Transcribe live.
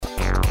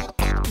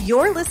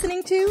You're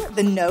listening to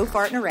the No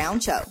Farting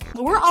Around Show.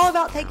 We're all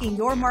about taking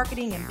your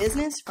marketing and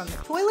business from the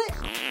toilet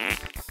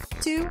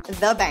to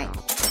the bank.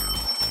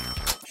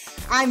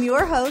 I'm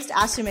your host,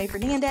 Ashley Mae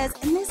Fernandez,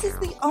 and this is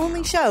the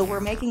only show where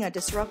making a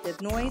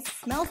disruptive noise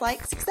smells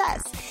like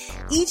success.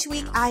 Each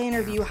week, I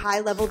interview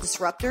high-level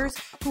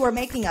disruptors who are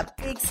making a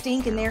big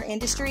stink in their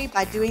industry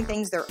by doing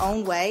things their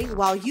own way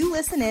while you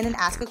listen in and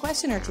ask a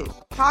question or two.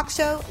 Talk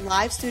show,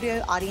 live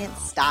studio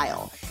audience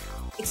style.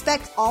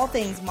 Expect all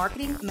things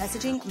marketing,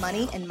 messaging,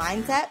 money, and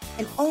mindset,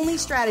 and only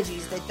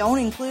strategies that don't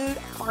include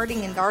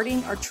farting and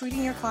darting or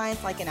treating your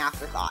clients like an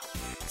afterthought.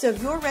 So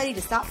if you're ready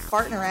to stop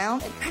farting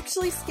around and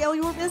actually scale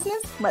your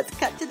business, let's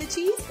cut to the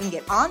cheese and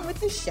get on with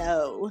the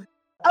show.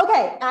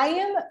 Okay,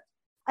 I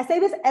say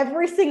this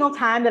every single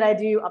time that I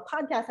do a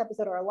podcast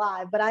episode or a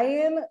live, but I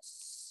am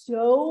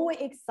so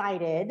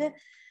excited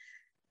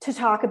to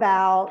talk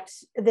about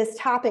this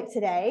topic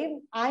today.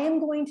 I am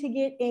going to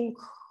get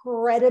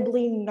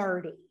incredibly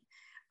nerdy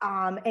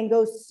and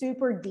go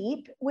super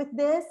deep with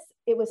this.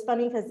 It was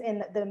funny because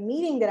in the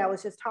meeting that I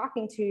was just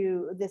talking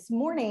to this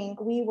morning,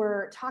 we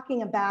were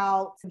talking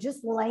about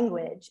just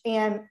language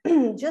and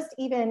just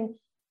even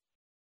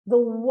the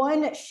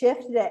one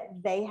shift that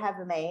they have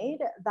made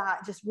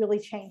that just really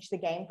changed the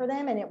game for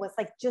them. And it was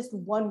like just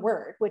one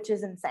word, which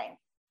is insane.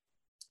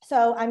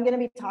 So I'm going to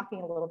be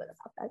talking a little bit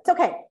about that. It's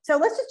okay. So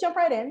let's just jump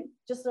right in.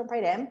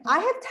 I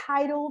have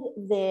titled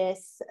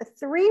this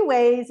 3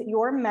 ways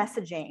your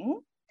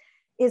messaging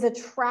is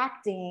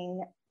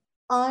attracting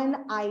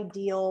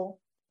unideal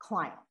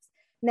clients.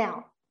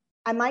 Now,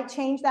 I might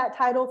change that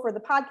title for the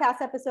podcast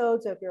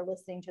episode. So if you're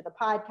listening to the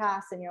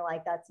podcast and you're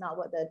like, that's not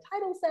what the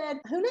title said,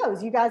 who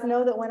knows? You guys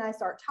know that when I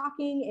start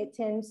talking, it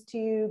tends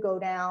to go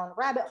down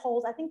rabbit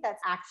holes. I think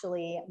that's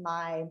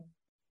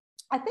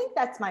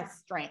my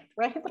strength,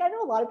 right? But I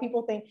know a lot of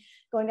people think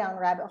going down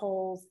rabbit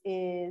holes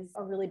is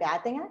a really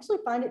bad thing. I actually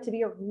find it to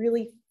be a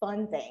really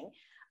fun thing.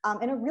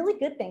 And a really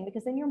good thing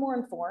because then you're more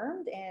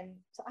informed. And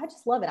so I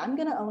just love it. I'm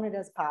going to own it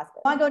as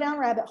positive. I go down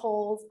rabbit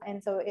holes.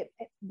 And so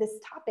this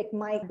topic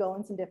might go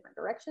in some different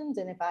directions.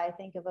 And if I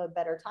think of a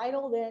better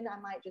title, then I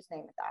might just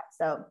name it that.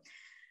 So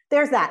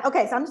there's that.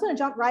 Okay. So I'm just going to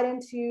jump right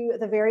into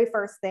the very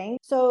first thing.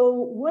 So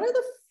one of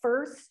the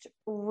first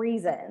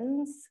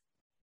reasons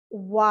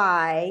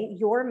why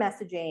your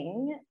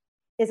messaging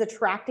is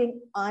attracting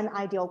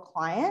unideal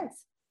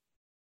clients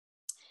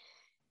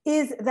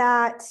is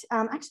that,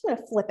 I'm actually going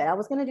to flip it. I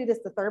was going to do this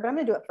the third, but I'm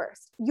going to do it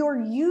first. You're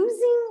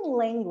using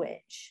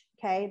language,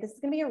 okay? This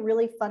is going to be a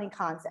really funny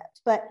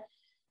concept, but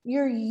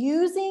you're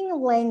using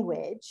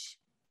language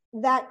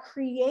that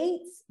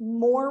creates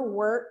more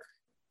work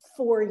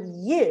for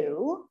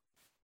you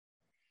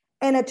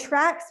and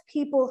attracts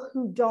people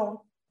who don't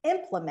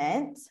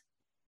implement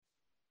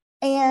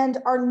and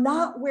are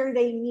not where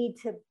they need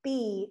to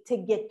be to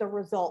get the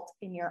result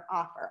in your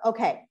offer.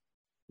 Okay,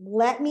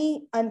 let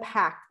me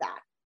unpack that.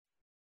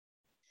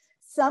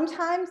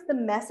 Sometimes the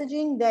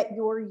messaging that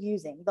you're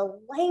using, the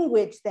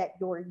language that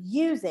you're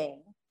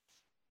using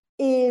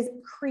is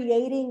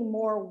creating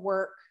more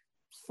work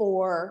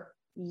for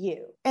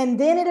you. And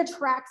then it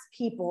attracts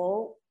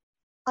people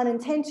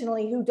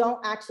unintentionally who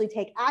don't actually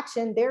take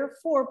action,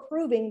 therefore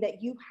proving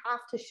that you have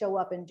to show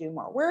up and do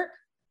more work.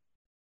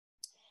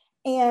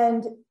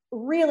 And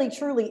really,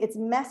 truly, it's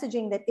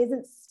messaging that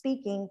isn't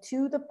speaking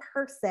to the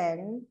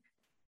person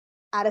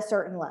at a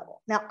certain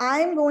level. Now,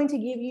 I'm going to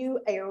give you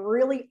a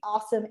really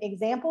awesome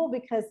example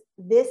because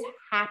this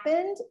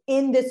happened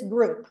in this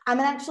group. I'm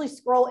going to actually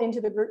scroll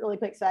into the group really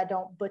quick so I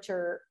don't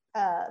butcher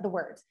the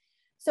words.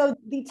 So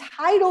the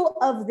title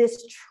of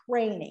this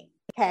training,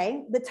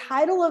 okay, the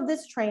title of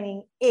this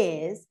training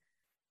is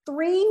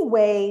 3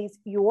 ways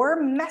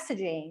your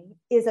messaging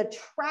is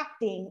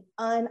attracting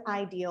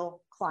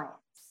unideal clients.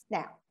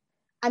 Now,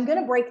 I'm going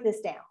to break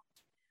this down.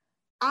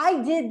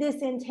 I did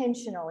this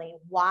intentionally.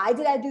 Why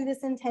did I do this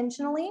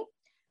intentionally?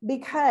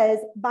 Because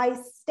by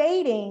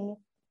stating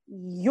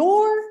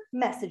your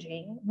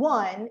messaging,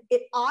 one,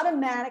 it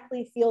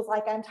automatically feels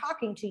like I'm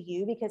talking to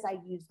you because I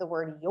use the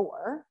word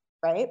your,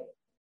 right?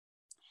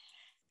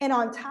 And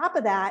on top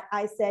of that,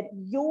 I said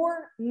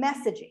your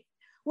messaging,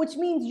 which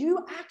means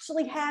you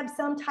actually have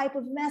some type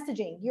of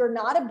messaging. You're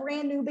not a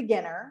brand new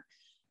beginner.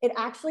 It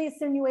actually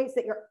insinuates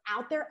that you're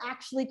out there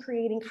actually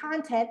creating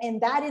content, and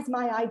that is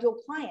my ideal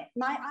client.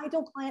 My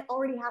ideal client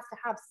already has to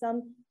have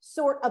some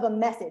sort of a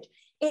message.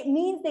 It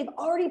means they've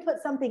already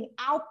put something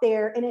out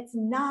there and it's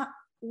not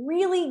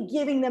really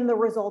giving them the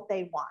result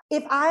they want.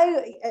 I'm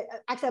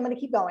going to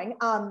keep going.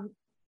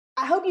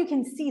 I hope you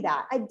can see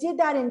that. I did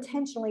that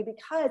intentionally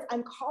because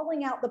I'm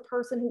calling out the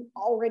person who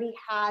already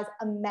has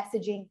a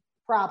messaging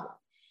problem.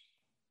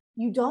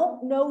 You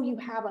don't know you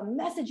have a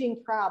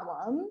messaging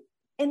problem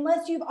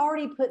unless you've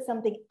already put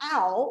something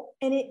out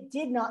and it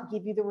did not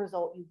give you the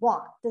result you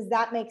want. Does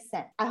that make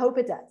sense? I hope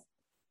it does.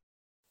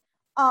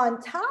 On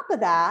top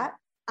of that,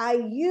 I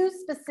use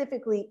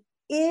specifically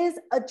is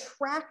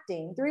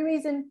attracting, 3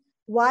 reasons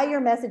why your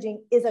messaging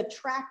is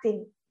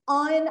attracting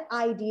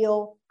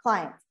unideal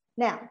clients.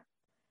 Now,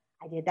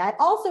 I did that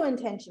also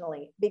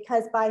intentionally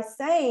because by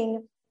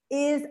saying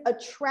is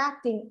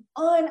attracting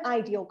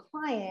unideal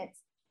clients,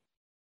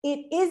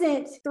 it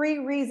isn't 3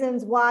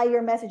 reasons why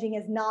your messaging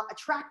is not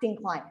attracting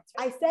clients.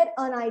 I said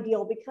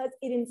unideal because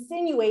it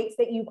insinuates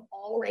that you've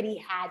already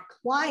had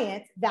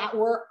clients that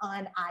were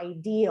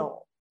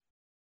unideal.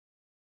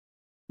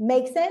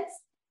 Make sense?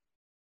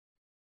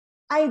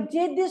 I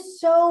did this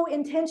so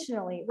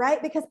intentionally,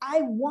 right? Because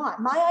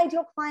my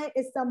ideal client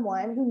is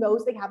someone who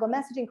knows they have a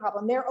messaging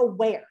problem. They're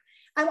aware.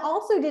 I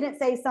also didn't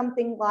say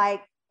something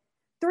like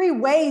 3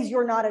 ways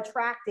you're not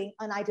attracting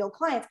unideal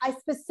clients. I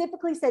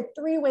specifically said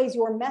 3 ways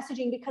you're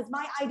messaging because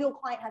my ideal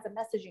client has a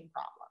messaging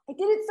problem. I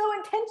did it so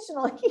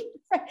intentionally.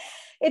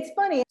 It's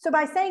funny. So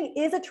by saying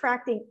is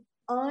attracting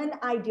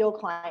unideal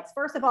clients,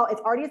 first of all,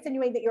 it's already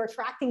insinuating that you're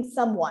attracting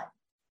someone.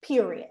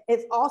 Period.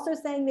 It's also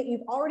saying that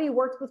you've already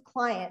worked with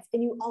clients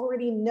and you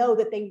already know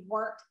that they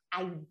weren't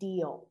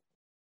ideal.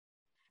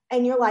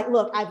 And you're like,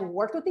 look, I've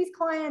worked with these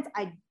clients.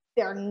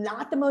 They're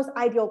not the most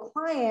ideal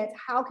clients.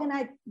 How can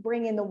I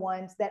bring in the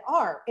ones that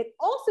are? It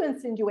also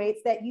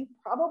insinuates that you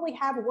probably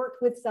have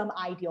worked with some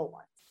ideal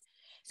ones.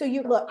 So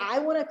look, I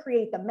want to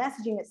create the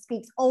messaging that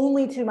speaks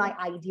only to my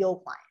ideal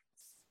clients.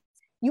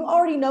 You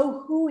already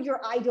know who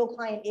your ideal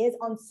client is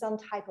on some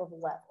type of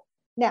level.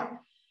 Now,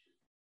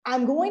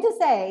 I'm going to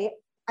say,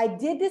 I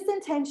did this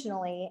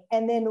intentionally.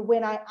 And then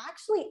when I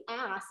actually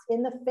asked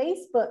in the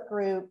Facebook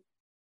group,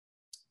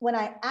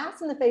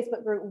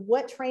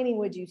 what training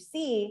would you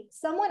see?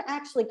 Someone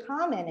actually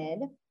commented,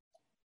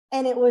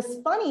 and it was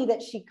funny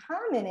that she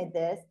commented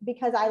this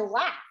because I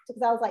laughed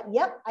because I was like,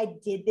 yep, I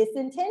did this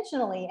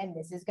intentionally. And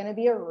this is going to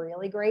be a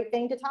really great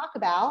thing to talk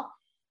about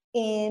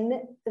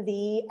in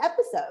the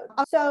episode.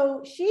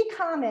 So she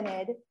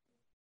commented,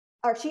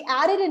 or she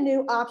added a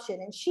new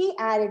option, and she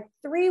added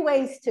 3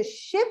 ways to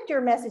shift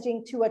your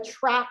messaging to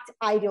attract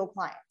ideal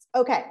clients.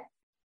 Okay.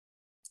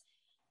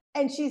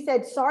 And she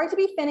said, sorry to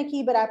be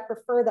finicky, but I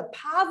prefer the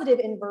positive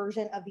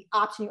inversion of the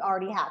option you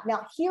already have.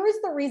 Now, here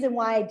is the reason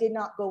why I did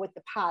not go with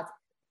the positive.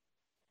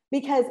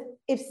 Because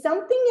if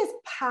something is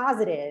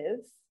positive,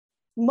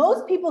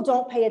 most people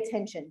don't pay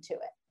attention to it.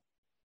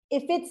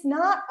 If it's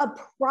not a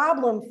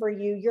problem for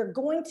you, you're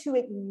going to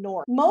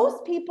ignore it.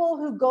 Most people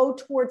who go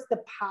towards the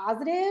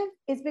positive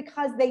is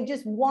because they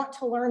just want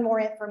to learn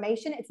more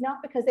information. It's not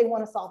because they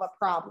want to solve a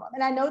problem.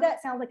 And I know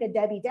that sounds like a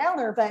Debbie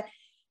Downer, but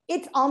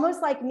it's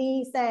almost like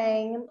me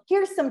saying,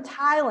 here's some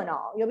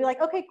Tylenol. You'll be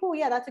like, okay, cool.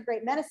 Yeah, that's a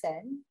great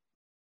medicine.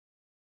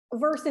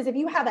 Versus if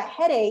you have a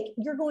headache,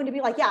 you're going to be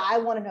like, yeah, I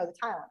want to know the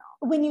Tylenol.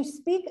 When you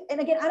speak, and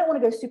again, I don't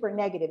want to go super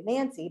negative,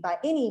 Nancy, by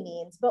any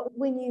means, but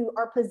when you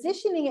are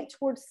positioning it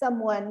towards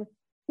someone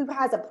who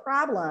has a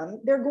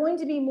problem, they're going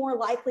to be more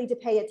likely to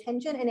pay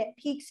attention, and it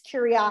piques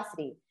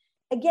curiosity.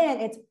 Again,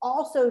 it's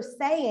also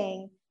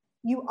saying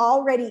you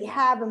already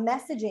have a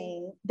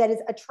messaging that is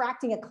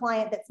attracting a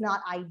client that's not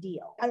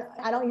ideal.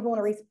 I don't even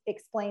want to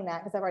explain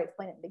that because I've already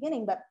explained it at the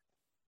beginning, but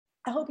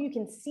I hope you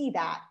can see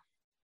that.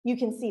 You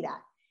can see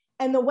that.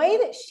 And the way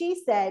that she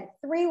said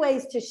 3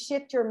 ways to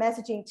shift your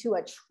messaging to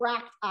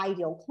attract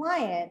ideal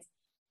clients,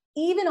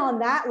 even on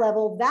that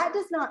level, that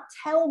does not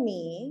tell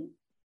me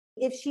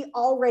if she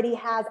already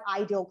has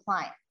ideal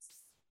clients.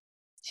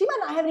 She might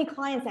not have any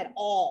clients at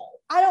all.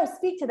 I don't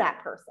speak to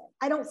that person.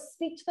 I don't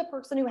speak to the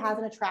person who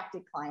hasn't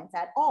attracted clients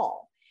at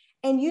all.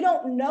 And you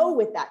don't know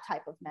with that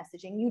type of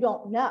messaging, you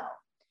don't know.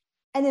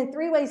 And then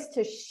 3 ways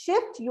to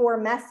shift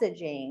your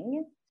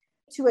messaging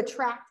to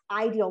attract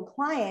ideal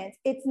clients.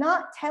 It's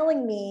not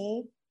telling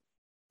me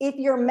if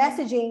your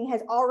messaging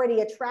has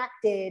already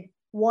attracted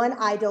one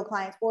ideal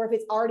client or if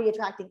it's already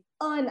attracting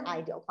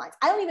unideal clients.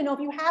 I don't even know if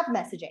you have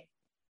messaging.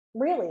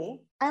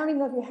 Really, I don't even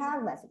know if you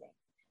have messaging.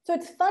 So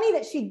it's funny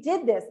that she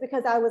did this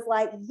because I was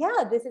like,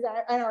 yeah, this is,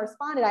 and I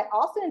responded. I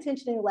also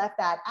intentionally left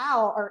that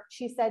out, or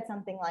she said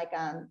something like,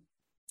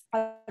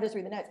 I'll just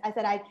read the notes. I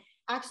said, I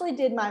actually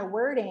did my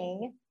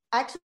wording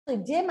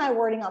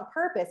on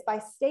purpose by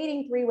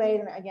stating 3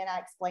 ways. And again, I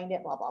explained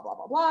it, blah, blah, blah,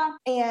 blah, blah.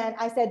 And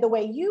I said, the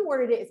way you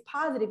worded it is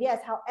positive.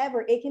 Yes.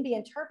 However, it can be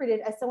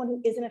interpreted as someone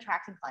who isn't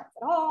attracting clients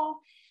at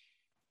all.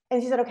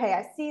 And she said, okay,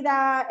 I see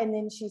that. And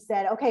then she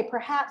said, okay,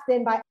 perhaps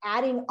then by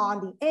adding on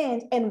the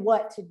end and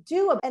what to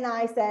do. And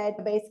I said,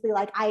 basically,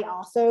 like, I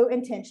also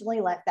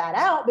intentionally left that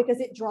out because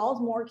it draws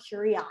more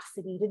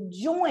curiosity to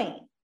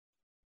join.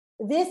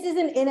 This is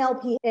an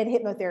NLP and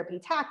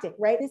hypnotherapy tactic,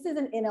 right? This is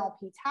an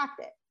NLP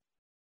tactic.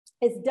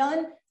 It's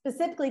done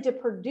specifically to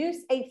produce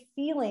a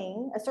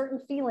feeling, a certain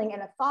feeling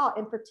and a thought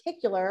in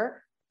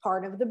particular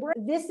part of the brain.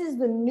 This is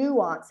the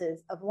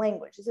nuances of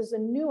language. This is the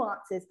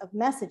nuances of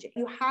messaging.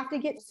 You have to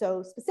get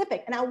so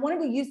specific. And I wanted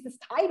to use this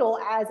title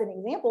as an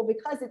example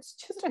because it's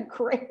just a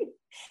great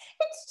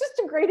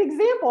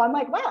example. I'm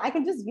like, wow, I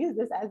can just use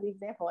this as the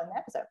example in the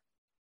episode.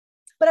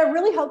 But I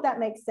really hope that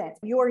makes sense.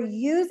 You're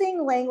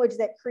using language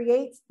that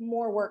creates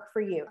more work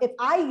for you. If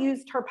I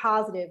used her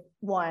positive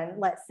one,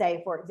 let's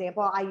say, for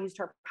example, I used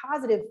her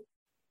positive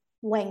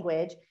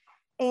language,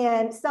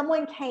 and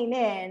someone came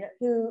in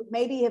who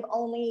maybe have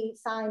only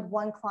signed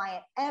one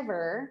client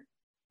ever,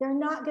 they're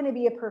not going to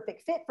be a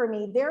perfect fit for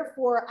me.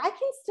 Therefore, I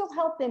can still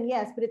help them,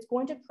 yes, but it's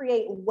going to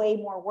create way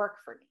more work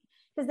for me.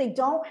 because they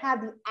don't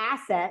have the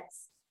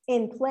assets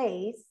in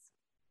place.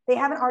 They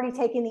haven't already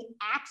taken the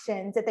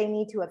actions that they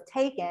need to have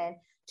taken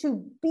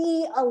to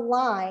be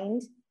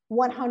aligned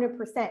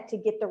 100% to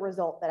get the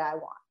result that I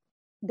want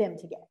them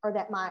to get, or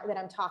that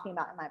I'm talking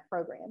about in my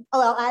program.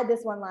 Oh, I'll add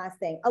this one last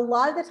thing. A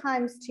lot of the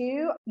times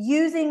too,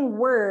 using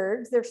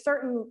words, there's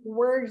certain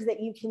words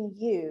that you can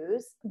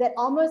use that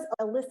almost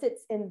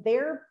elicits in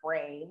their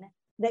brain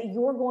that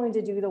you're going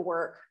to do the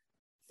work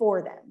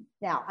for them.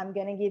 Now, I'm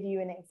going to give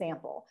you an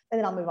example, and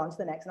then I'll move on to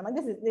the next one. I'm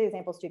like, the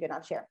example's too good,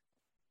 I'll share.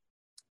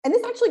 And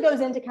this actually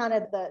goes into kind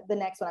of the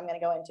next one I'm going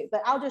to go into,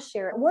 but I'll just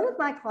share it. One of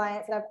my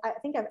clients, and I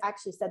think I've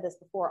actually said this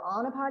before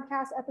on a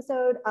podcast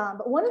episode,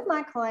 but one of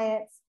my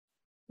clients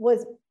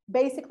was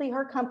basically,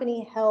 her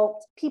company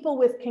helped people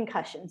with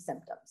concussion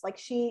symptoms. Like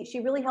she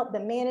really helped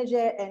them manage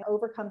it and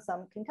overcome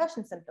some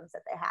concussion symptoms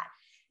that they had.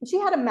 And she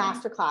had a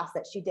masterclass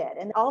that she did,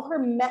 and all of her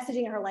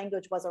messaging and her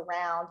language was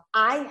around,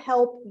 I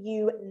help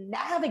you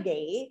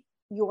navigate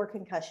your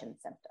concussion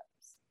symptoms.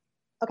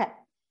 Okay.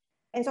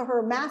 And so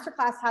her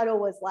masterclass title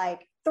was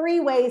like 3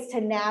 ways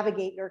to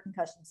navigate your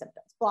concussion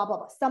symptoms, blah, blah,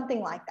 blah,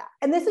 something like that.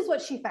 And this is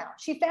what she found.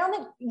 She found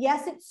that,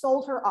 yes, it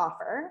sold her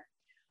offer,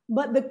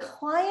 but the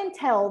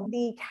clientele,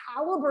 the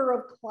caliber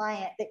of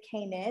client that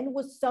came in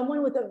was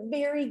someone with a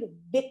very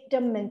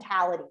victim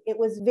mentality. It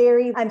was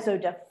very, I'm so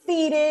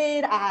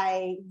defeated.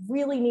 I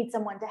really need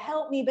someone to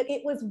help me. But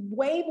it was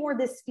way more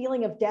this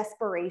feeling of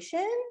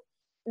desperation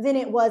than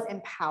it was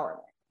empowerment.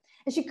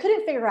 And she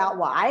couldn't figure out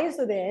why.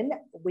 So then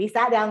we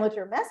sat down with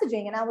her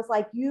messaging, and I was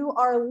like, you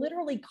are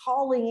literally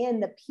calling in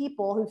the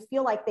people who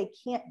feel like they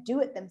can't do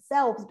it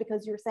themselves,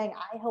 because you're saying,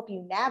 I help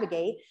you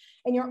navigate.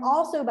 And you're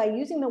also, by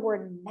using the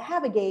word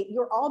navigate,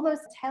 you're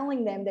almost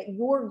telling them that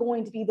you're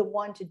going to be the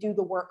one to do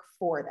the work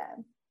for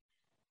them.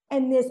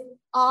 And this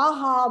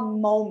aha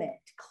moment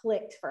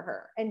clicked for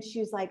her. And she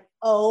was like,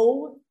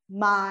 oh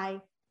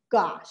my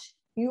gosh,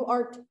 you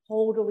are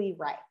totally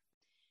right.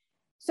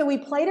 So we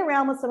played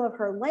around with some of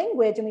her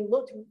language, and we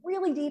looked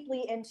really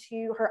deeply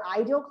into her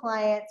ideal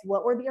clients.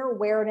 What were their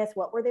awareness?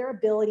 What were their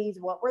abilities?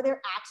 What were their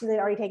actions they'd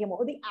already taken? What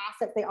were the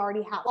assets they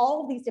already have?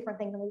 All of these different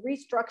things. And we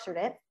restructured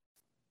it.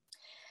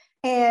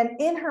 And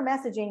in her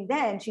messaging,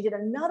 then she did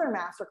another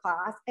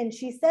masterclass, and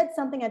she said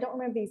something, I don't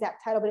remember the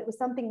exact title, but it was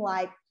something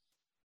like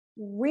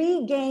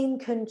regain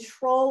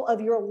control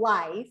of your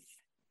life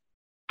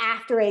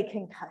after a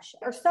concussion,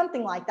 or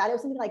something like that. It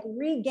was something like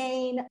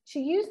regain.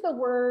 She used the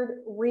word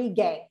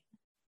regain.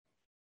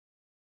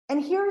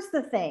 And here's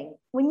the thing,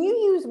 when you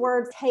use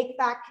words take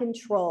back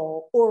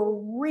control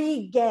or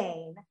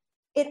regain,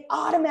 it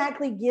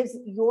automatically gives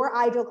your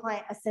ideal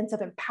client a sense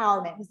of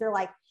empowerment, because they're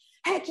like,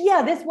 heck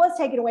yeah, this was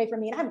taken away from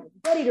me, and I'm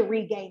ready to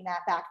regain that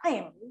back. I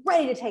am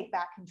ready to take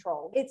back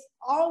control. It's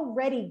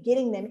already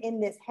getting them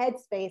in this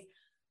headspace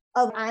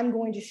of, I'm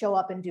going to show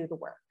up and do the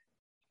work.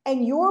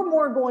 And you're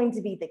more going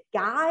to be the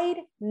guide,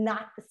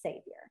 not the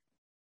savior.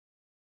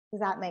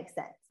 Does that make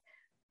sense?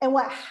 And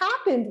what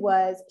happened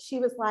was, she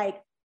was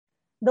like,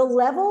 the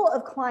level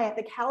of client,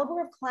 the caliber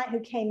of client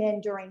who came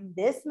in during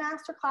this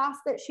masterclass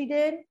that she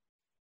did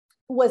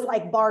was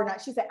like bar none.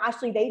 She said,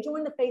 Ashley, they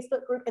joined the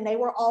Facebook group and they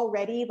were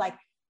already like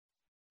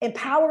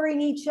empowering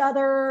each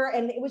other.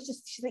 And it was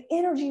just, the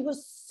energy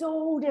was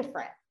so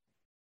different.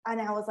 And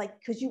I was like,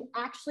 because you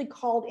actually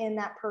called in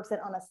that person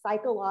on a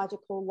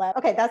psychological level.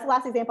 Okay, that's the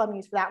last example I'm gonna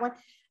use for that one.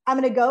 I'm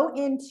gonna go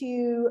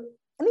into,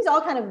 and these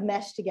all kind of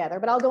mesh together,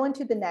 but I'll go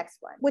into the next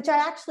one, which I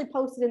actually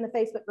posted in the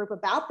Facebook group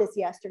about this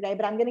yesterday,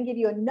 but I'm going to give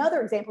you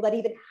another example that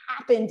even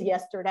happened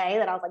yesterday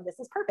that I was like, this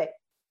is perfect.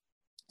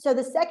 So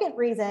the second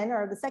reason,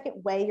 or the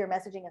second way your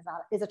messaging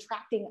is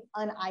attracting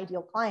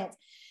unideal clients,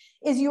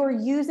 is you're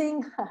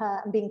using,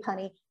 I'm being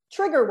punny,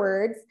 trigger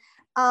words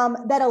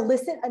that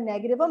elicit a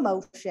negative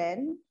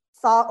emotion,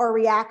 thought, or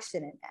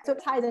reaction in it. So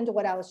it ties into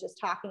what I was just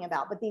talking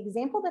about. But the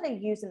example that I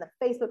used in the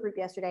Facebook group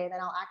yesterday, and then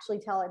I'll actually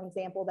tell an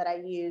example that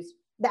I used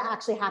that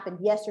actually happened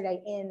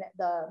yesterday in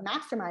the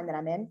mastermind that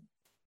I'm in,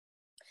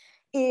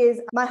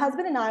 is my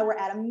husband and I were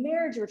at a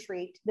marriage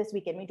retreat this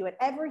weekend. We do it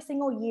every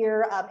single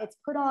year. It's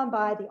put on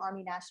by the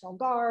Army National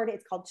Guard.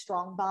 It's called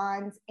Strong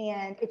Bonds.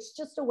 And it's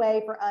just a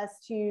way for us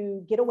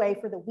to get away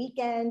for the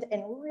weekend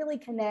and really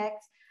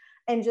connect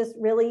and just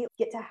really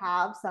get to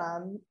have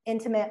some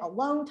intimate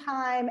alone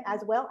time,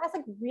 as well as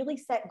like really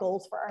set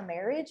goals for our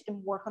marriage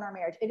and work on our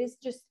marriage. It is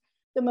just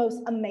the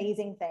most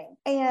amazing thing.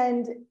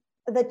 And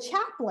the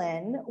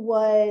chaplain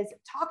was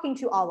talking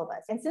to all of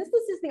us. And since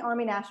this is the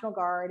Army National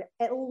Guard,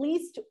 at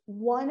least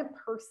one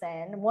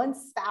person, one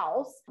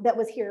spouse that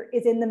was here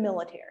is in the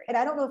military. And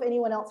I don't know if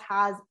anyone else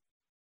has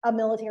a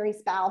military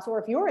spouse, or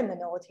if you're in the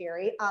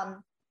military,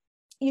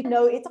 you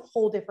know, it's a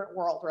whole different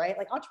world, right?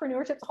 Like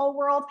entrepreneurship's a whole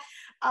world.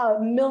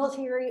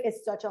 Military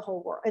is such a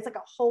whole world. It's like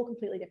a whole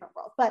completely different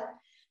world. But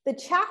the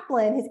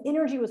chaplain, his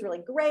energy was really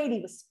great.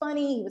 He was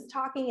funny, he was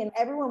talking, and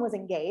everyone was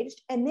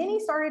engaged. And then he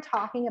started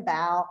talking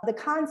about the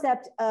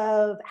concept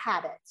of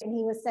habits. And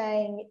he was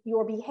saying,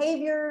 your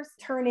behaviors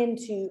turn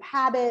into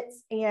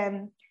habits.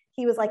 And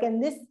he was like,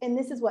 and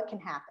this is what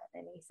can happen.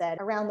 And he said,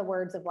 around the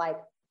words of like,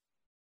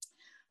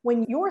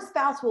 when your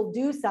spouse will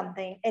do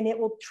something and it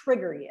will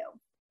trigger you.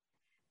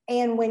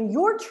 And when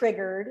you're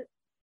triggered,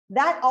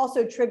 that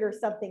also triggers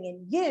something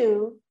in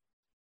you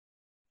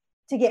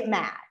to get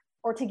mad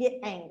or to get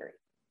angry.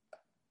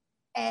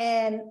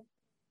 And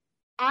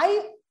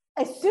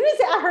as soon as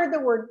I heard the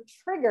word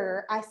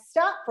trigger, I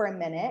stopped for a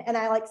minute and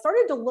I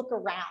started to look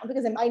around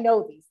because I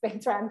know these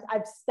things, right?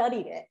 I've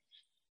studied it,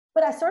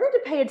 but I started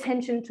to pay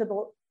attention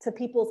to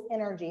people's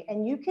energy,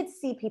 and you could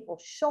see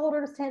people's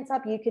shoulders tense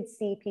up. You could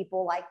see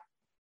people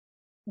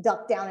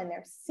duck down in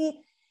their seat.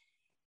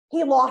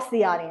 He lost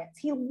the audience.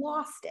 He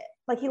lost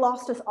it. He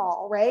lost us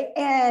all, right?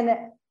 And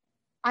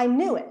I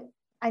knew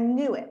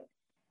it.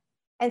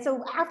 And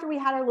so after we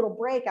had our little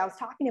break, I was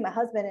talking to my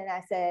husband and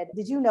I said,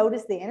 did you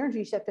notice the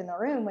energy shift in the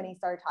room when he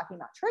started talking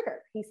about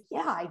trigger? He said,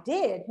 yeah, I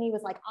did. And he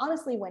was like,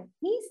 honestly, when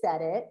he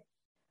said it,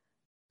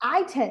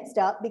 I tensed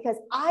up because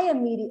I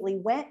immediately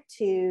went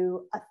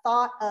to a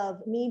thought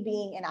of me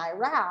being in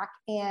Iraq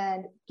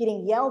and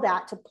getting yelled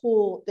at to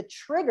pull the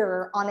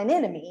trigger on an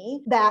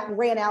enemy that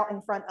ran out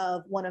in front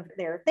of one of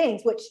their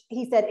things, which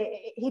he said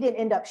he didn't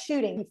end up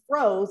shooting. He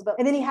froze,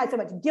 and then he had so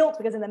much guilt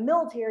because in the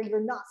military,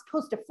 you're not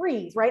supposed to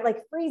freeze, right?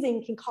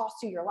 Freezing can cost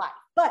you your life.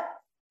 But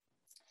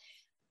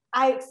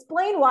I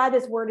explained why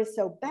this word is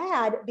so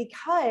bad,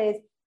 because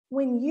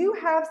when you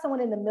have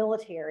someone in the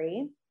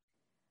military,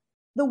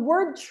 the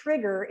word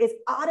trigger is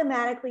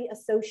automatically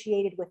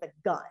associated with a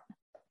gun.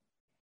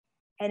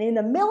 And in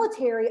the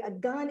military, a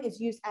gun is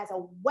used as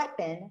a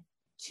weapon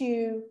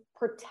to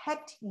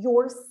protect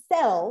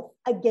yourself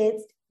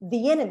against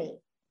the enemy.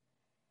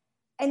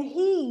 And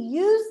he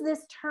used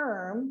this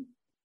term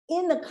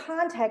in the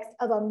context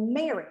of a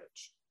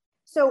marriage.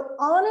 So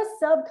on a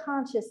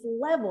subconscious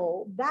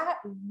level, that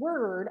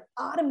word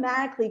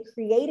automatically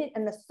created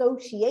an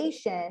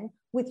association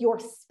with your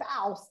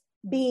spouse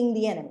being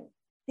the enemy.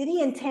 Did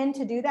he intend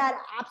to do that?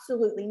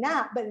 Absolutely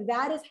not. But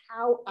that is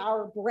how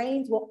our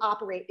brains will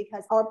operate,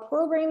 because our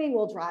programming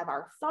will drive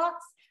our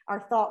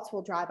thoughts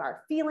will drive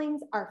our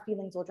feelings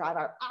will drive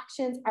our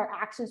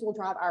actions will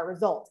drive our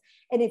results.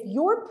 And if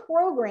you're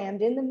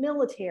programmed in the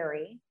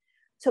military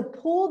to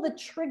pull the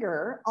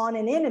trigger on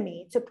an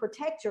enemy to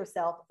protect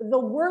yourself, the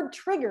word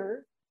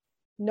trigger,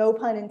 no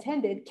pun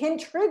intended, can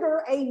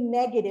trigger a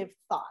negative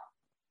thought,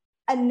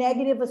 a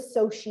negative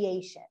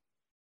association,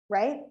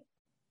 right?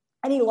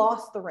 And he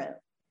lost the room.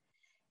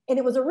 And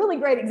it was a really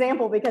great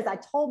example because I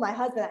told my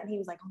husband that and he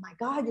was like, oh my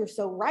God, you're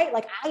so right.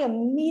 I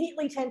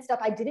immediately tensed up.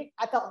 I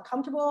felt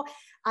uncomfortable.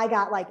 I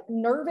got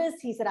nervous.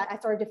 He said, I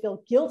started to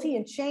feel guilty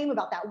and shame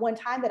about that one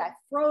time that I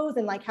froze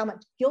and how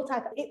much guilt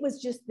I felt. It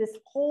was just this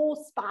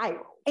whole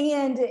spiral.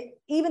 And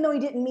even though he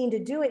didn't mean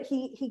to do it,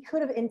 he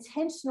could have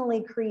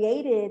intentionally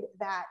created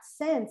that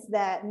sense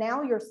that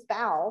now your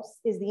spouse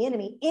is the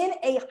enemy in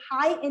a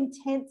high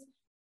intense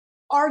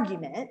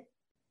argument,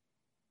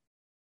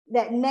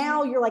 that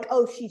now you're like,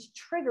 oh, she's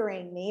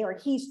triggering me or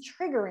he's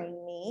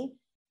triggering me.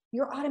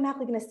 You're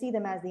automatically going to see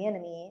them as the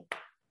enemy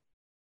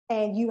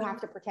and you have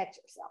to protect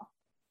yourself.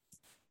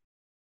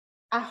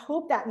 I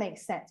hope that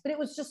makes sense. But it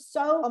was just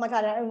so, oh my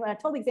God. And when I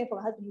told the example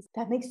to my husband,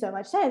 that makes so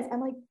much sense.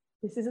 I'm like,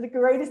 this is the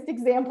greatest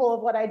example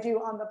of what I do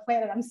on the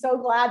planet. I'm so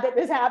glad that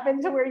this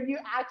happened to where you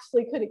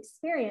actually could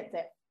experience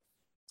it.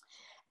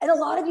 And a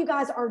lot of you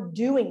guys are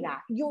doing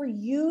that. You're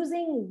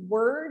using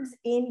words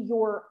in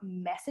your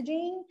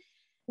messaging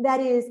that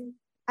is,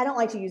 I don't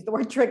like to use the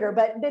word trigger,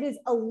 but that is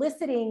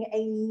eliciting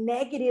a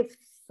negative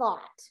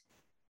thought.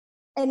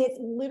 And it's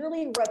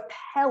literally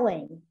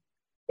repelling.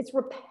 It's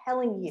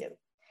repelling you.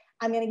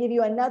 I'm going to give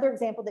you another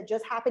example that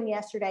just happened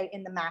yesterday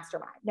in the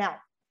mastermind. Now,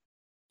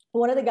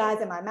 one of the guys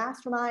in my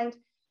mastermind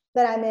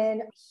that I'm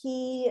in,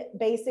 he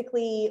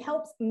basically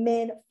helps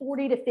men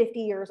 40 to 50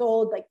 years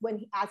old,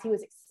 as he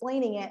was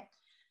explaining it,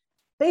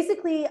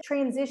 basically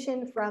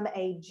transition from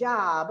a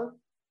job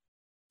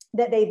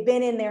that they've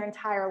been in their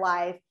entire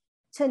life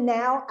to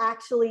now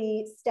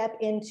actually step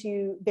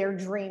into their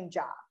dream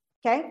job,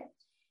 okay?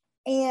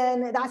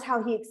 And that's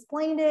how he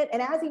explained it.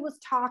 And as he was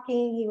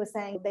talking, he was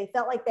saying they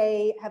felt like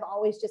they have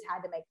always just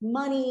had to make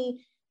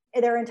money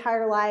their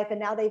entire life. And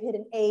now they've hit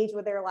an age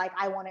where they're like,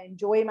 I want to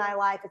enjoy my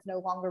life. It's no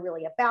longer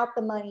really about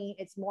the money.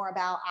 It's more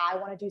about, I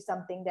want to do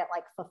something that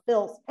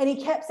fulfills. And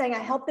he kept saying, I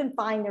helped them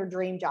find their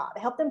dream job. I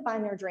helped them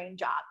find their dream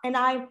job. And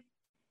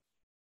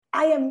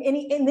and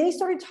then he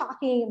started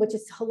talking, which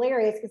is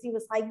hilarious because he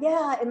was like,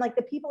 yeah. And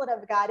the people that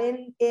have got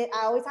in it,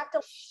 I always have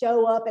to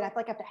show up and I feel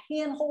like I have to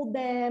handhold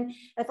them.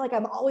 I feel like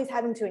I'm always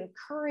having to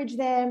encourage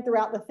them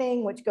throughout the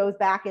thing, which goes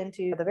back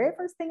into the very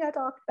first thing I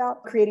talked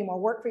about, creating more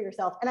work for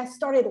yourself. And I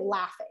started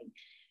laughing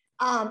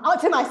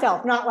to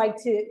myself, not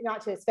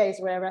to his face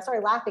or whatever. I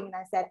started laughing and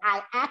I said,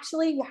 I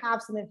actually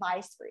have some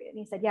advice for you. And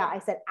he said, yeah. I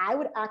said, I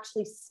would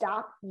actually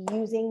stop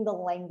using the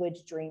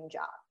language dream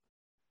job.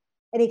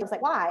 And he was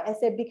like, why? I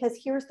said, because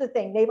here's the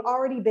thing. They've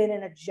already been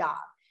in a job.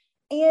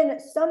 And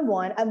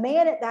a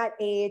man at that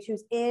age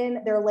who's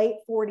in their late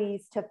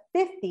 40s to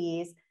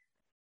 50s,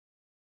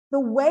 the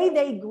way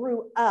they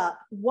grew up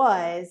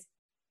was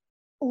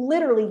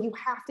literally you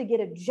have to get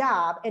a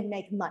job and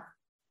make money.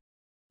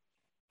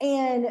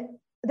 And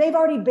they've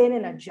already been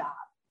in a job.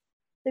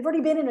 They've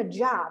already been in a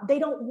job. They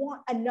don't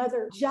want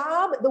another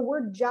job. The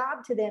word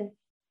job to them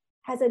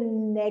has a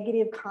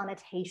negative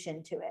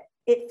connotation to it.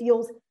 It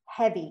feels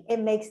heavy. It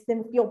makes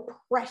them feel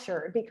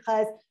pressured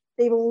because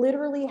they've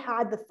literally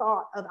had the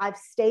thought of, I've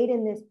stayed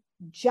in this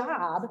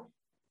job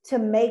to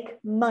make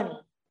money.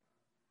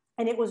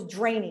 And it was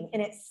draining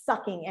and it's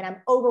sucking and I'm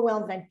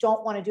overwhelmed and I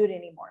don't want to do it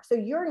anymore. So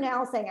you're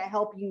now saying, I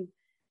help you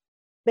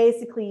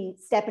basically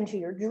step into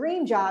your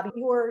dream job.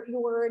 Your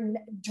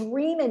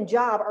dream and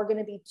job are going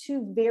to be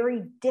two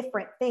very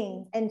different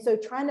things. And so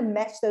trying to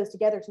mesh those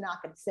together is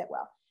not going to sit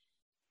well.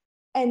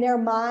 And their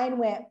mind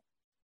went,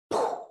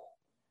 poof.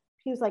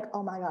 He was like,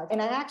 oh my God.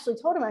 And I actually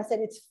told him, I said,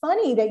 it's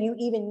funny that you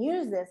even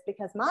use this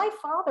because my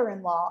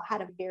father-in-law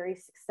had a very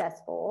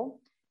successful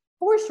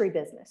forestry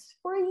business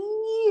for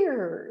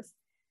years.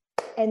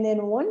 And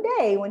then one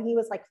day when he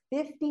was like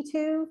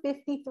 52,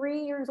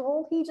 53 years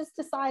old, he just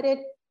decided,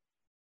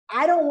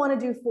 I don't want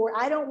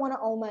to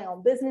own my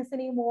own business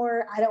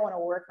anymore. I don't want to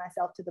work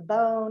myself to the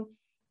bone.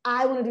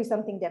 I want to do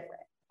something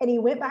different. And he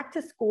went back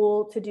to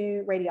school to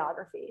do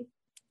radiography.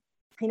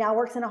 He now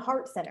works in a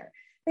heart center.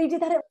 But he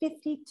did that at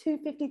 52,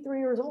 53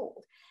 years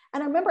old.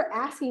 And I remember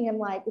asking him,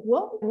 like,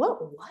 what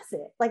was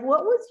it? Like,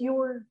 what was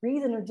your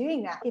reason of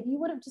doing that? If you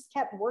would have just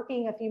kept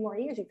working a few more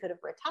years, you could have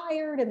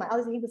retired. And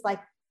he was like,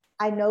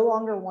 I no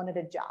longer wanted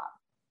a job.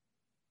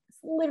 It's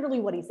literally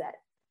what he said.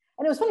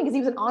 And it was funny because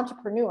he was an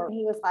entrepreneur. And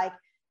he was like,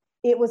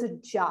 it was a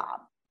job.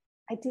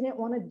 I didn't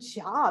want a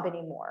job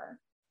anymore.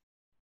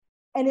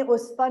 And it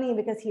was funny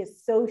because he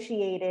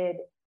associated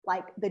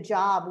like the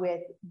job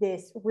with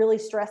this really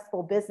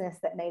stressful business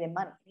that made him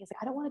money. He's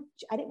like, I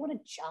didn't want a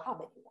job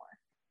anymore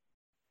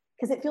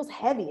because it feels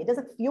heavy. It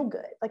doesn't feel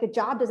good. Like a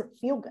job doesn't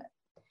feel good.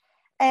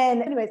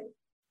 And anyways,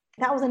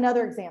 that was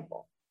another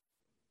example.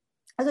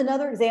 As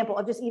another example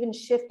of just even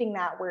shifting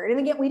that word. And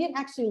again, we didn't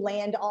actually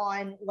land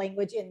on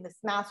language in this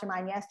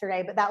mastermind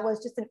yesterday, but that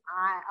was just an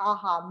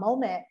aha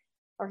moment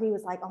where he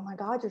was like, oh my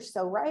God, you're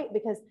so right.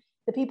 Because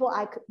the people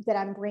that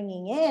I'm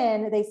bringing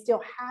in, they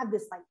still have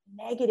this like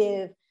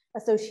negative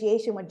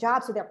association with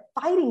jobs. So they're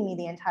fighting me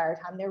the entire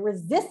time. They're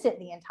resistant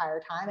the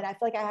entire time. And I feel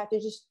like I have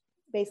to just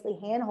basically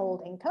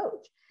handhold and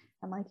coach.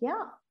 I'm like,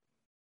 yeah,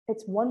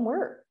 it's one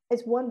word.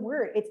 It's one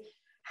word. It's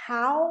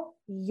how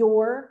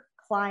your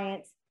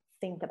clients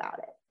think about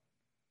it.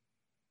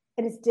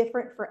 And it's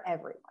different for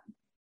everyone.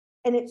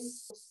 And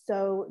it's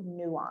so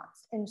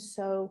nuanced and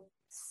so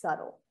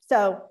subtle.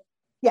 So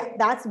yeah,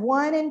 that's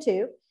 1 and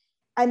 2.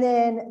 And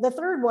then the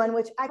third one,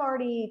 which I've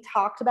already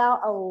talked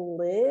about a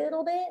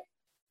little bit,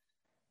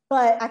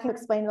 but I can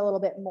explain it a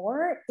little bit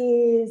more,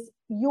 is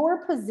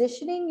you're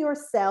positioning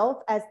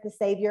yourself as the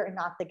savior and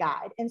not the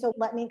guide. And so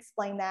let me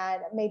explain that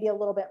maybe a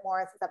little bit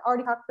more since I've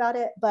already talked about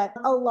it. But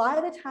a lot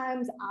of the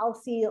times I'll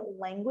see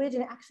language,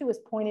 and it actually was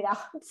pointed out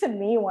to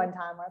me one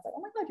time where I was like,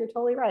 oh my God, you're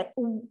totally right.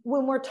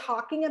 When we're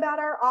talking about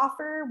our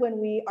offer, when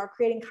we are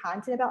creating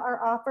content about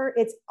our offer,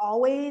 it's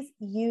always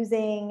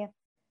using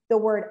the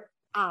word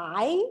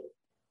I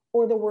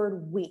or the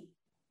word we,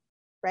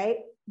 right?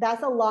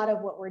 That's a lot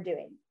of what we're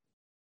doing.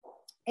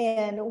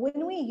 And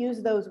when we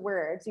use those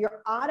words,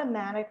 you're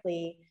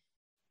automatically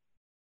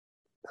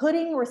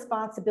putting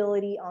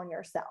responsibility on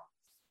yourself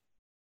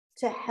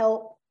to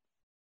help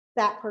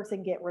that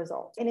person get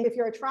results. And if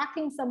you're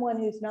attracting someone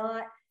who's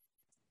not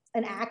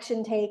an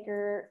action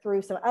taker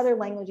through some other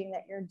languaging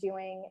that you're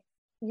doing,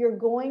 you're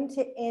going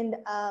to end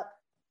up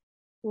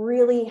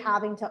really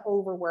having to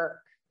overwork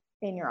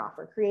in your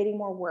offer, creating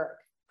more work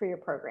for your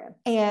program.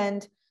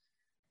 And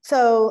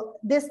so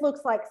this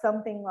looks like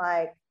something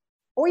like,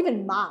 or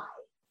even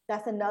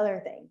that's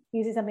another thing.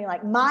 Using something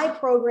like, my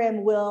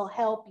program will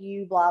help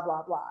you, blah,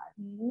 blah, blah.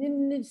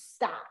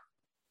 Stop.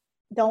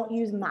 Don't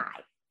use my.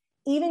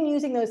 Even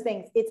using those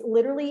things, it's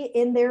literally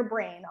in their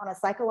brain on a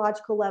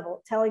psychological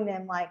level, telling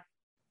them like,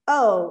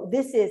 oh,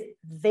 this is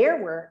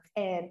their work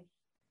and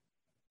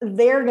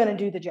they're going to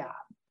do the job.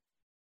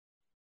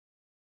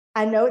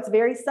 I know it's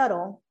very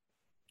subtle,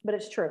 but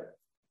it's true.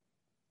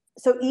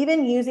 So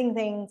even using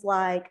things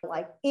like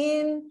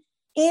in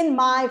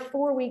my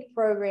 4-week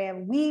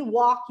program, we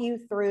walk you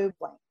through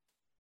blank.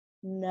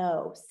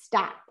 No,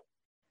 stop.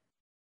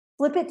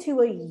 Flip it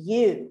to a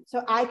you.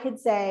 So I could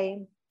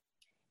say,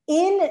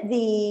 in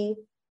the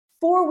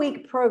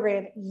 4-week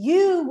program,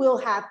 you will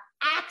have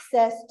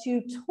access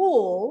to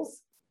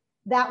tools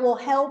that will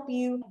help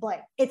you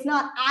blank. It's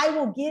not, I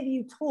will give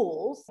you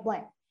tools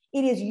blank.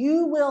 It is,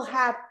 you will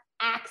have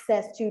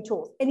access to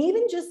tools. And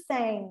even just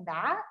saying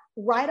that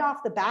right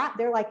off the bat,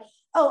 they're like,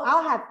 oh,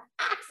 I'll have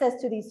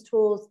access to these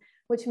tools,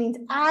 which means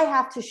I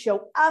have to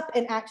show up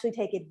and actually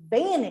take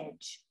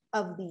advantage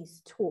of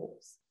these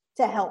tools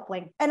to help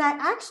blank. And I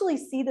actually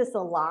see this a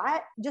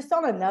lot, just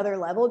on another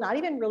level, not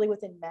even really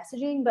within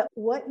messaging, but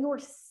what you're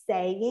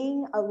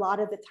saying a lot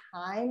of the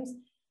times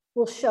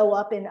will show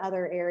up in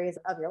other areas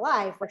of your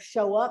life or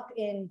show up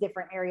in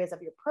different areas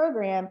of your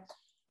program.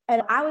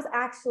 And I was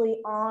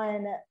actually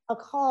on a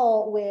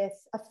call with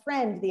a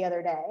friend the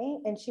other day,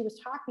 and she was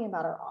talking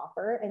about her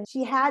offer, and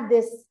she had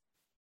this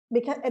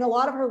because, and a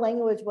lot of her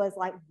language was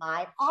like,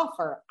 my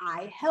offer,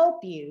 I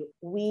help you,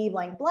 we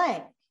blank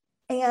blank.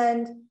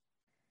 And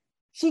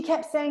she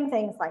kept saying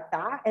things like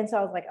that. And so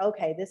I was like,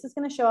 okay, this is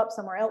going to show up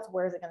somewhere else.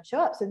 Where is it going to show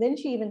up? So then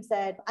she even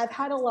said, I've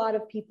had a lot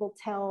of people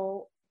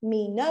tell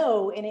me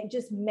no, and it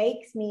just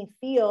makes me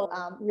feel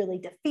really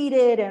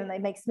defeated, and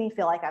it makes me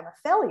feel like I'm a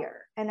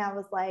failure. And I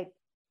was like,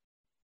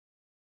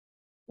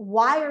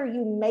 why are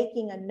you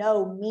making a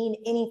no mean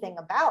anything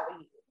about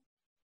you?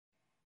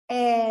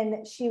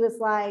 And she was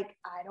like,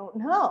 I don't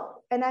know.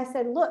 And I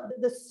said, look,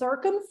 the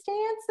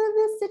circumstance of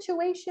this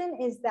situation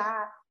is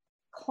that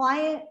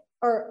client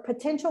or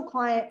potential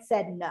client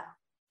said no.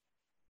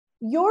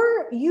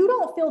 You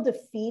don't feel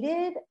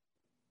defeated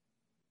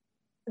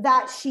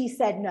that she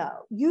said no.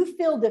 You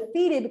feel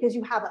defeated because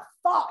you have a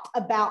thought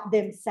about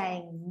them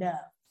saying no.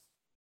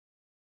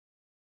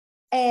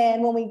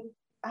 And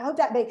I hope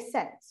that makes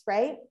sense,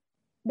 right?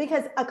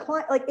 Because a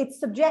client, like, it's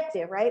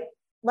subjective, right?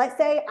 Let's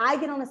say I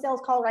get on a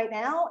sales call right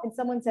now and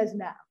someone says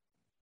no.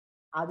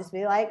 I'll just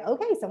be like,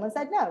 okay, someone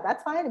said no.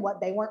 That's fine.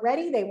 What, they weren't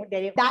ready.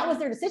 That was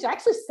their decision. I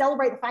actually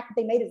celebrate the fact that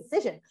they made a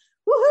decision.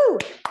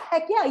 Woohoo!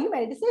 Heck yeah, you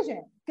made a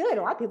decision. Good.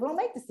 A lot of people don't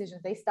make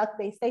decisions. They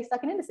stay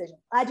stuck in indecision.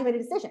 Glad you made a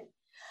decision.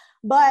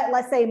 But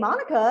let's say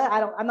Monica,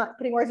 I'm not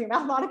putting words in your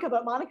mouth, Monica,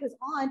 but Monica's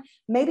on.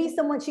 Maybe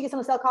she gets on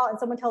a sales call and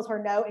someone tells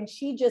her no, and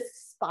she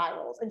just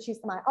spirals. And she's,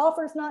 my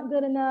offer's not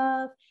good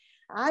enough.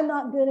 I'm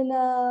not good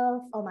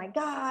enough. Oh my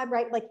God,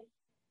 right? Like,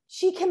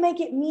 she can make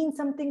it mean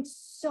something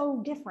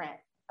so different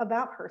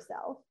about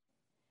herself.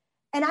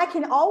 And I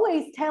can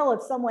always tell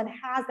if someone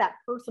has that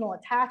personal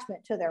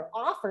attachment to their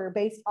offer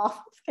based off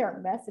of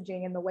their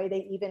messaging and the way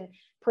they even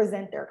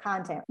present their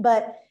content.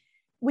 But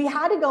we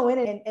had to go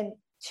in and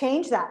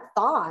change that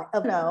thought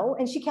of no.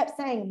 And she kept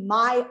saying,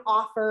 my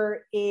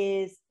offer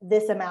is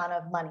this amount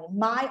of money.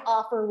 My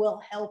offer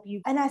will help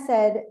you. And I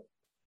said,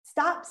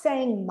 stop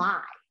saying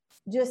my,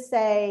 just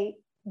say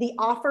the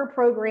offer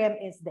program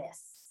is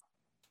this.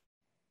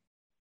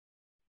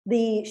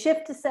 The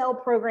shift to sell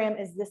program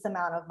is this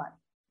amount of money.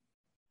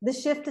 The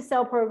shift to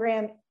sell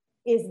program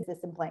is this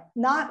in blank.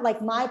 Not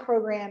like my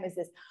program is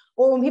this.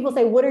 Or when people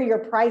say, what are your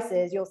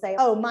prices? You'll say,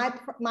 oh,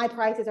 my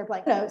prices are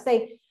blank. No,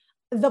 say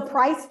the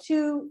price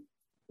to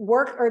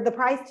work or the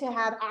price to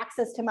have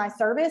access to my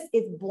service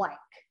is blank.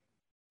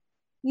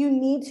 You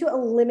need to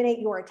eliminate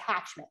your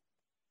attachment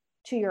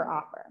to your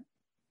offer,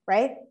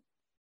 right?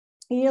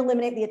 You need to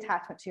eliminate the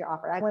attachment to your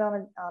offer. I went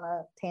on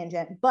a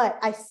tangent, but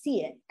I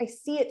see it. I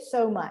see it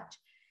so much.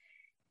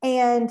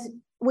 And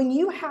when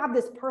you have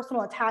this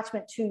personal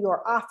attachment to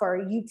your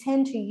offer, you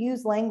tend to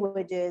use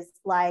languages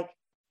like,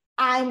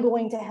 I'm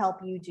going to help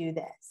you do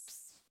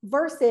this,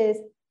 versus,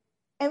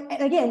 and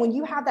again, when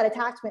you have that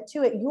attachment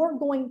to it, you're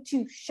going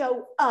to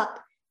show up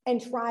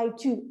and try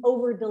to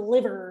over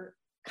deliver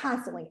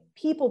constantly,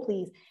 people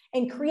please,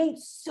 and create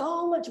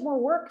so much more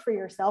work for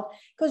yourself,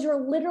 because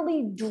you're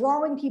literally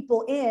drawing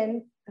people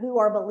in who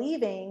are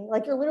believing,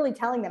 like, you're literally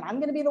telling them, I'm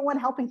going to be the one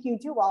helping you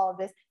do all of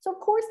this. So of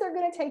course they're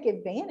going to take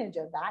advantage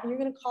of that. And you're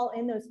going to call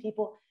in those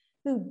people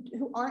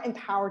who aren't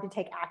empowered to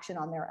take action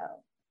on their own.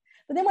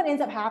 But then what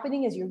ends up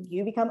happening is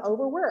you become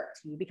overworked,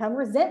 you become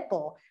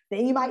resentful.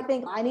 Then you might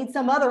think, I need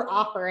some other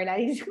offer, and I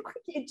need to,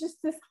 it's just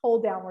this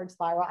whole downward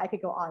spiral. I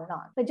could go on and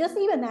on. But just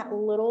even that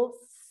little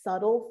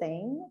subtle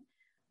thing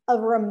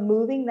of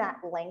removing that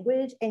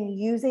language and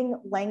using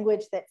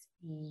language that's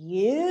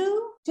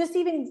you, just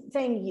even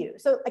saying you.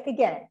 So like,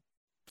 again,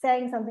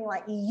 saying something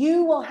like,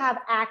 you will have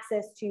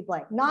access to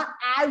blank, not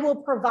I will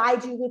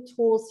provide you with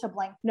tools to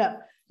blank. No,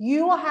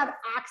 you will have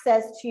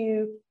access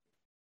to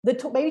the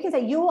tool. Maybe you can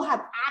say, you will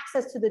have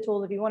access to the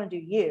tools if you want to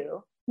do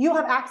you. You'll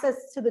have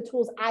access to the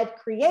tools I've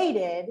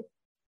created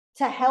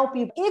to help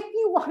you. If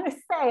you want to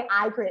say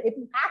I create, if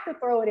you have to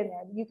throw it in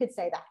there, you could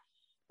say that.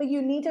 But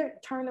you need to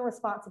turn the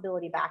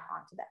responsibility back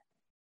onto them.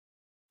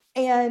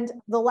 And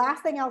the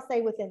last thing I'll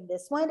say within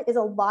this one is,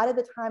 a lot of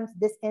the times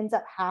this ends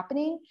up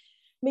happening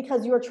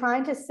because you're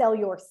trying to sell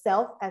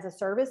yourself as a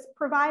service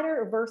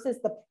provider versus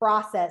the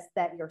process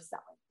that you're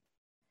selling.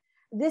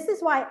 This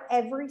is why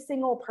every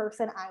single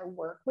person I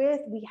work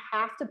with, we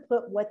have to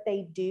put what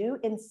they do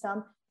in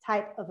some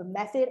type of a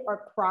method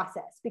or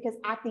process, because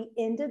at the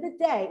end of the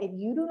day, if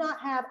you do not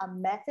have a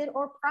method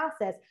or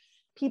process,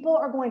 people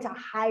are going to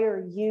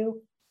hire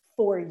you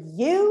for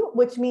you,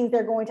 which means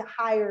they're going to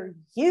hire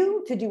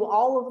you to do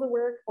all of the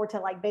work, or to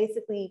like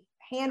basically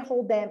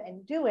handhold them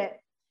and do it.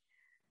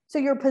 So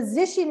you're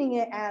positioning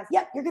it as,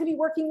 yep, you're going to be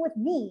working with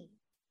me.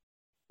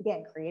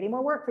 Again, creating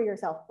more work for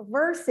yourself,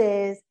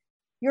 versus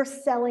you're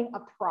selling a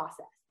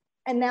process.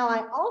 And now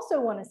I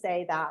also want to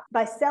say that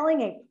by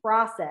selling a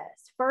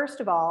process, first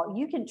of all,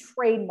 you can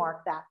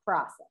trademark that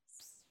process.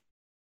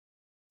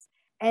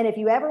 And if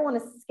you ever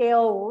want to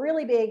scale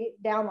really big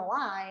down the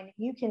line,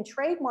 you can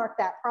trademark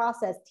that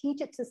process, teach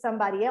it to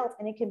somebody else,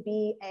 and it can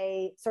be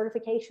a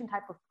certification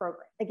type of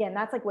program. Again,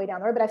 that's like way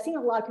down the road, but I've seen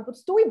a lot of people,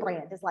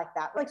 StoryBrand is like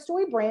that. Like,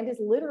 StoryBrand is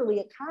literally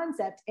a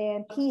concept,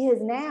 and he has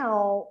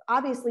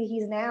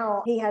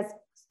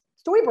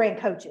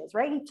StoryBrand coaches,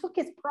 right? He took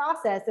his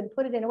process and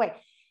put it in a way.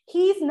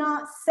 He's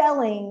not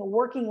selling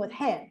working with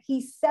him.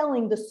 He's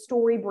selling the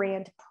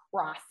StoryBrand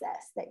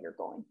process that you're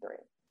going through.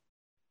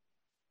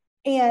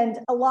 And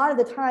a lot of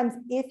the times,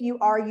 if you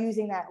are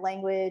using that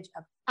language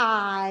of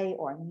I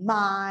or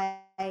my,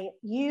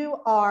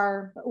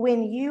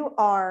 when you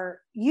are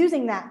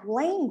using that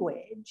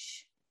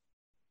language,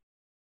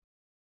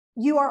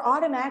 you are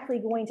automatically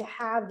going to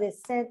have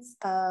this sense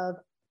of,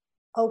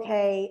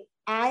 okay,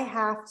 they're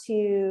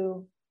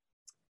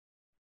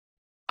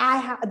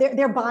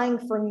buying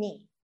from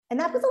me. And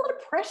that puts a lot of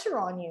pressure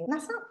on you. And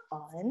that's not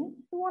fun.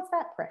 Who wants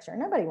that pressure?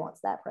 Nobody wants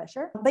that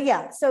pressure. But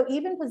yeah, so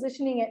even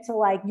positioning it to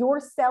like,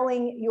 you're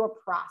selling your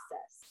process.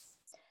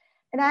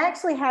 And I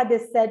actually had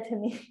this said to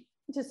me,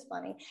 just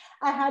funny.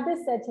 I had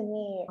this said to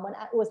me when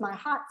it was my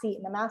hot seat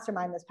in the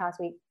mastermind this past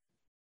week.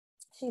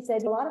 She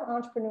said, a lot of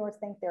entrepreneurs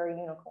think they're a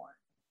unicorn.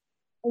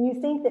 And you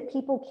think that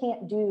people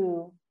can't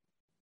do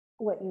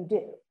what you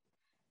do.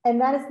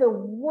 And that is the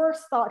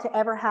worst thought to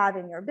ever have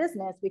in your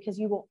business, because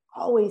you will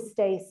always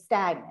stay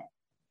stagnant.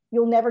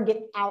 You'll never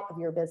get out of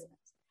your business.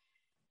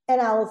 And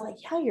I was like,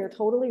 yeah, you're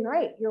totally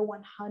right. You're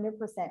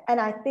 100%.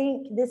 And I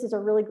think this is a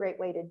really great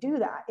way to do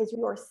that, is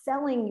you're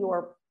selling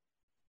your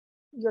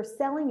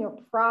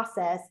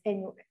process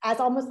and as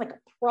almost like a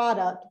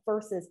product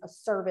versus a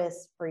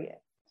service for you.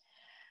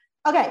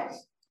 Okay.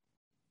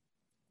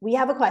 We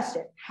have a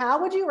question.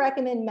 How would you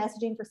recommend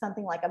messaging for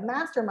something like a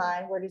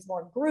mastermind where it is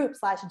more group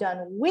 /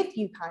 done with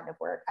you kind of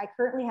work? I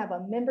currently have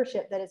a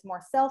membership that is more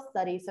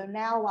self-study. So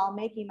now while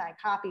making my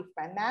copy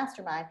for my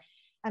mastermind,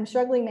 I'm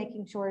struggling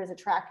making sure it is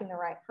attracting the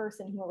right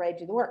person who will ready to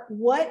do the work.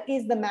 What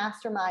is the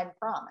mastermind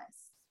promise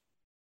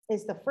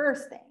is the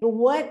first thing.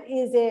 What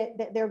is it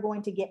that they're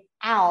going to get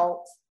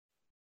out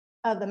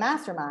of the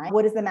mastermind?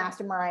 What is the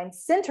mastermind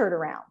centered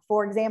around?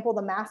 For example,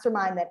 the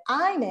mastermind that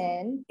I'm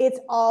in, it's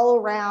all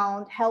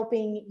around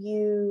helping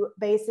you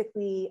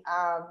basically,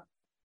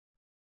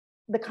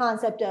 the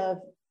concept of,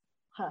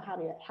 how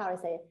do I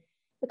say it?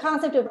 The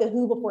concept of the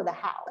who before the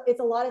how.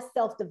 It's a lot of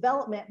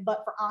self-development,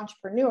 but for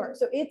entrepreneurs.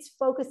 So it's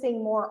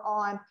focusing more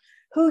on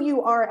who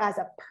you are as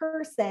a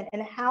person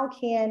and how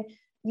can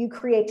you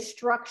create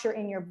structure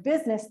in your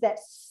business that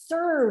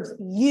serves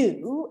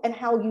you and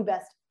how you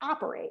best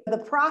operate. The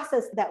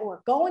process that we're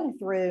going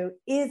through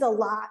is a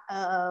lot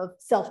of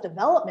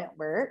self-development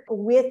work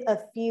with a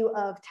few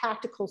of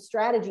tactical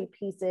strategy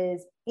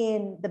pieces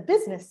in the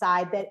business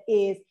side that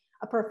is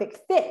a perfect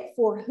fit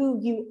for who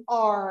you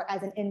are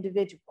as an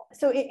individual.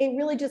 So it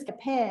really just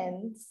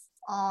depends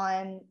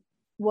on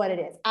what it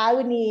is. I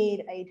would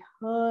need a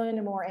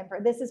ton more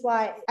info. This is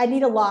why I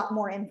need a lot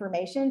more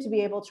information to be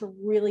able to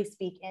really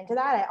speak into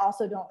that. I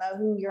also don't know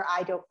who your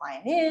ideal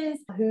client is,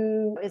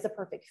 who is a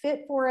perfect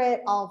fit for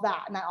it, all of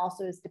that. And that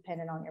also is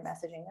dependent on your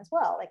messaging as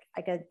well. Like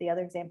I get the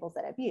other examples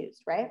that I've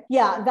used, right?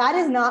 Yeah,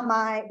 that's not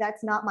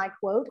my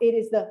quote. It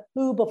is the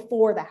who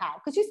before the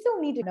how, because you still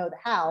need to know the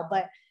how,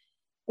 but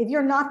if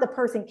you're not the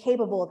person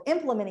capable of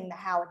implementing the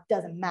how, it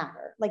doesn't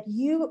matter. Like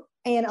you,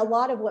 and a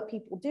lot of what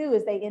people do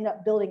is they end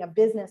up building a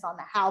business on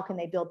the how can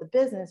they build the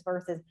business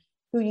versus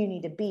who you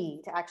need to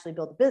be to actually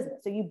build the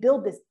business. So you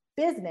build this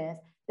business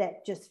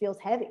that just feels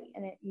heavy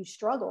and you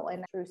struggle.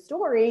 And true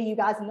story, you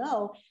guys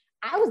know,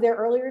 I was there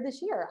earlier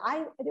this year.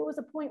 There was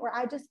a point where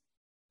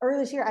earlier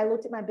this year, I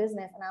looked at my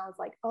business and I was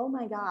like, oh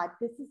my God,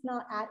 this is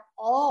not at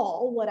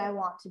all what I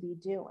want to be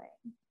doing.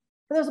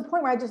 But there was a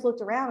point where I just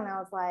looked around and I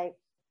was like,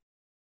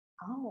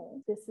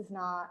 oh, this is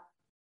not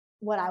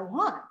what I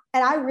want.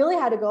 And I really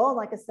had to go on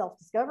like a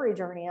self-discovery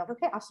journey of,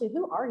 okay, Ashley,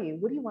 who are you?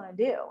 What do you want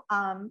to do?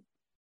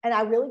 And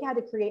I really had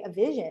to create a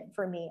vision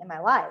for me in my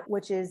life,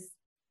 which is,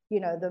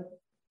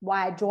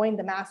 why I joined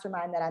the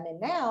mastermind that I'm in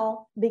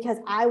now, because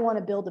I want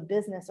to build a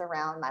business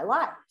around my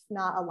life,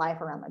 not a life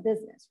around my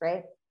business,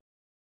 right?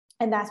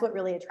 And that's what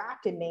really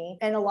attracted me.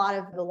 And a lot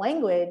of the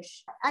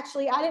language,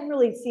 actually, I didn't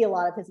really see a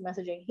lot of his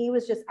messaging. He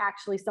was just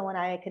actually someone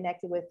I had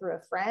connected with through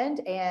a friend.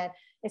 And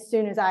as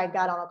soon as I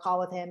got on a call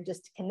with him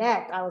just to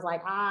connect, I was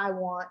like, I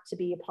want to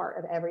be a part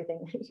of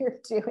everything that you're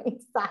doing.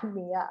 Sign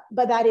me up.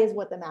 But that is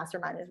what the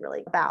mastermind is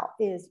really about,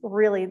 is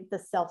really the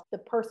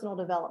personal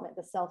development,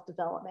 the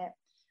self-development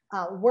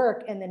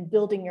work, and then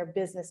building your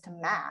business to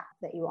map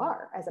that you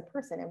are as a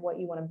person and what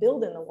you want to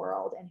build in the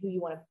world and who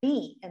you want to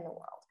be in the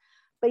world.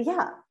 But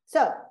yeah,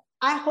 so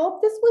I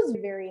hope this was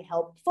very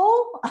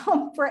helpful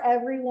for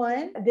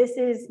everyone. This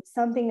is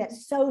something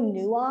that's so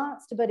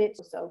nuanced, but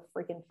it's so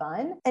freaking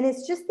fun. And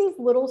it's just these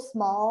little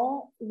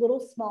small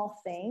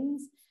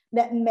things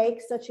that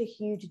make such a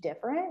huge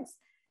difference.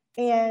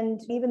 And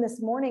even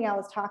this morning, I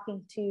was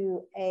talking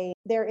to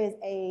there is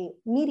a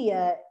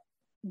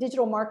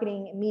digital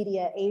marketing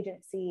media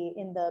agency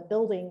in the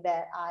building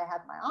that I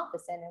have my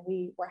office in. And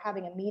we were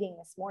having a meeting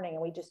this morning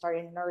and we just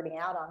started nerding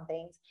out on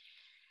things.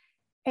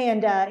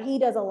 And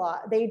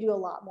they do a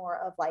lot more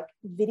of like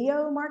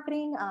video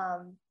marketing.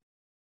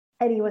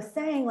 And he was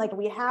saying like,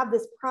 we have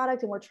this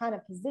product and we're trying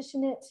to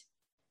position it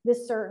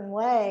this certain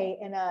way.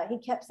 And he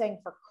kept saying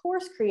for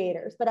course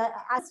creators, but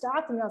I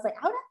stopped him and I was like,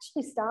 I would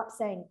actually stop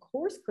saying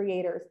course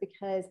creators,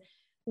 because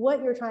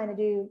what you're trying to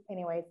do,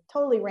 anyway,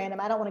 totally random.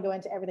 I don't want to go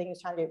into everything he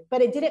was trying to do,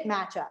 but it didn't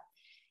match up.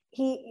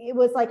 It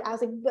was like, I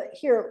was like, but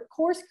here,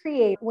 course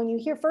create, when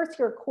you first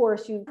hear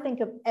course, you think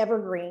of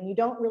evergreen. You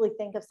don't really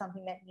think of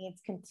something that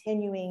needs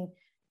continuing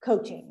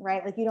coaching,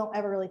 right? Like you don't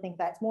ever really think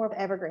that. It's more of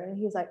evergreen. And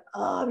he was like,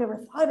 oh, I've never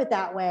thought of it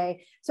that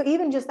way. So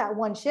even just that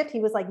one shift, he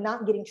was like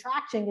not getting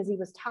traction because he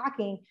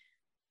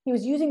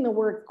was using the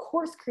word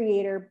course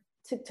creator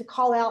to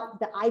call out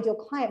the ideal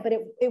client, but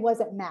it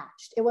wasn't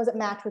matched. It wasn't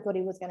matched with what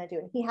he was going to do.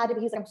 And he's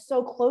like, I'm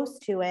so close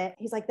to it.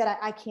 He's like, that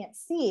I can't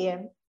see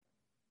him.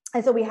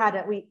 And so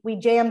we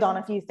jammed on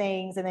a few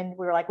things, and then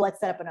we were like,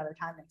 let's set up another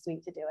time next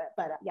week to do it.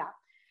 But yeah,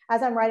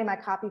 as I'm writing my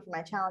copy for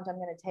my challenge, I'm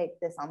going to take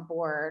this on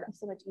board. It's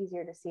so much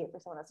easier to see it for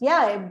someone else.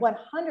 Yeah, it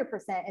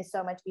 100% is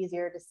so much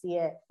easier to see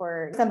it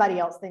for somebody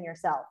else than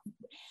yourself,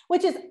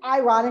 which is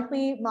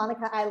ironically,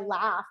 Monica, I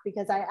laugh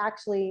because I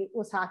actually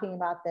was talking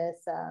about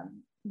this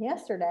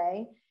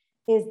yesterday,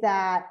 is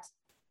that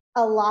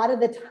a lot of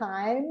the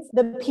times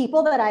the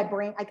people that I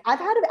bring, like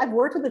I've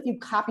worked with a few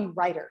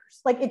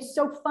copywriters. Like it's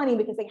so funny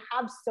because they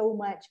have so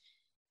much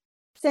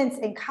sense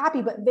in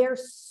copy, but they're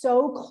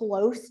so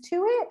close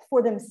to it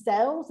for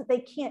themselves that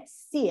they can't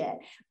see it.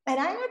 And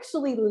I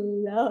actually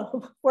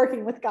love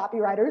working with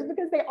copywriters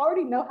because they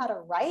already know how to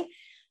write.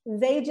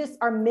 They just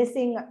are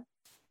missing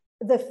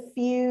the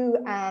few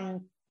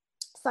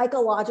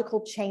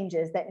psychological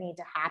changes that need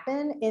to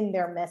happen in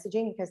their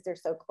messaging because they're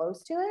so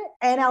close to it.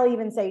 And I'll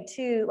even say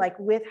too, like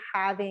with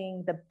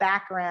having the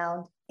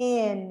background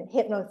in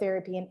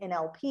hypnotherapy and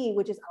NLP,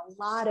 which is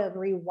a lot of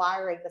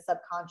rewiring the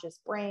subconscious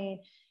brain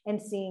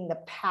and seeing the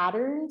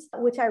patterns,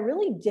 which I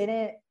really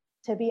didn't,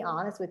 to be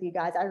honest with you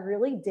guys, I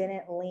really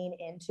didn't lean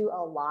into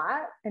a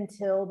lot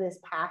until this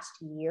past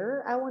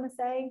year, I want to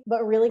say,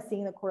 but really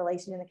seeing the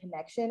correlation and the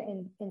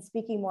connection and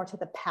speaking more to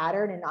the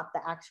pattern and not the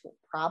actual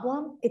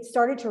problem. It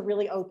started to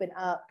really open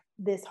up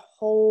this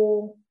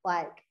whole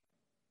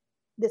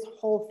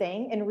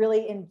thing and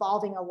really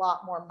involving a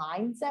lot more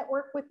mindset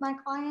work with my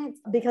clients,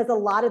 because a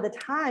lot of the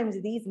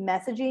times these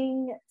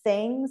messaging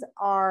things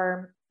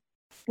are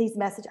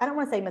I don't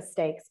want to say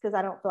mistakes because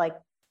I don't feel like,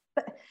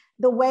 but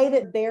the way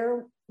that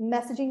they're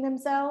messaging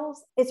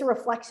themselves, it's a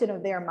reflection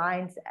of their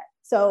mindset.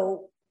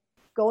 So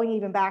going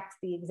even back to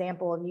the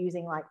example of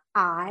using like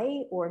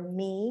I or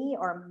me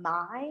or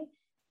my,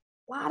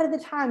 a lot of the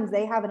times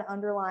they have an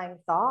underlying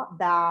thought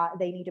that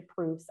they need to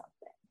prove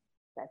something,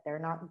 that they're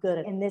not good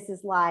at. And this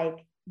is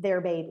like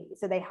their baby.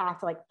 So they have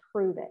to like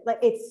prove it. Like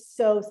it's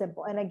so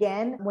simple. And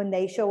again, when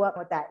they show up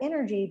with that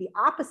energy, the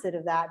opposite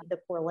of that, the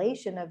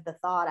correlation of the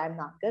thought I'm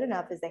not good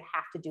enough, is they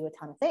have to do a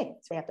ton of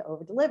things. They have to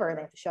over deliver.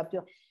 They have to show up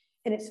to.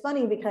 And it's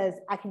funny because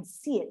I can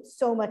see it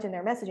so much in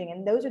their messaging.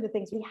 And those are the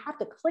things we have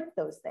to click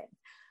those things.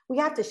 We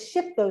have to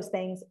shift those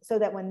things so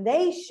that when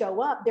they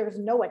show up, there's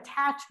no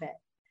attachment.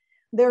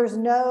 There's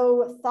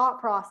no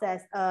thought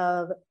process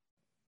of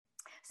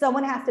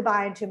someone has to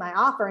buy into my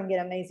offer and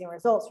get amazing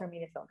results for me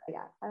to feel good.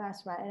 Yeah,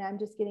 and I'm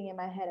just getting in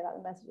my head about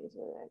the messages.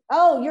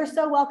 Oh, you're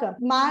so welcome.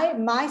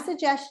 My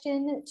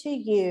suggestion to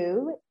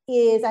you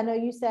is, I know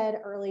you said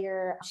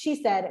earlier,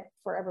 she said,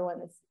 for everyone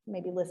that's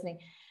maybe listening,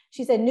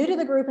 she said, new to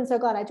the group and so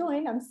glad I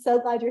joined. I'm so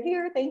glad you're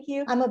here. Thank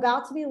you. I'm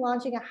about to be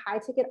launching a high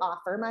ticket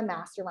offer, my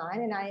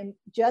mastermind, and I am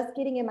just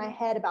getting in my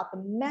head about the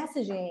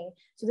messaging.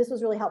 So this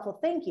was really helpful.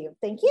 Thank you.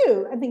 Thank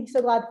you. I'm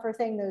so glad for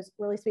saying those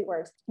really sweet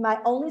words. My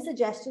only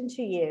suggestion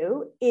to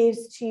you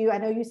is I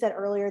know you said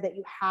earlier that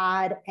you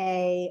had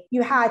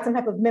some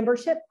type of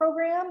membership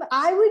program.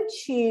 I would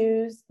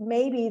choose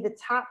maybe the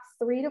top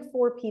 3 to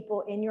 4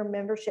 people in your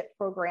membership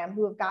program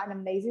who have gotten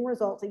amazing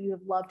results that you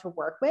have loved to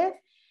work with,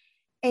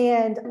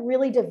 and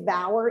really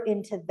devour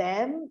into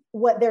them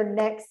what their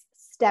next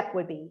step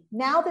would be.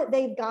 Now that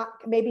they've got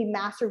maybe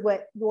mastered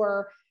what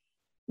your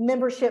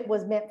membership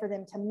was meant for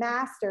them to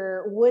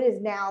master, what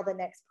is now the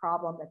next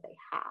problem that they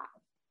have?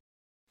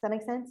 Does that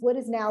make sense? What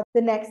is now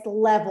the next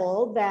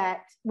level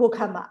that will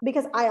come up?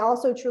 Because I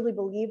also truly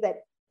believe that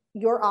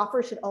your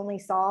offer should only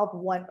solve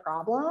one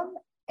problem.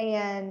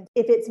 And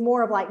if it's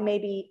more of like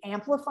maybe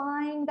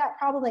amplifying that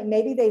problem, like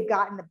maybe they've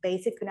gotten the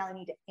basics, but now they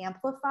need to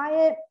amplify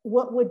it,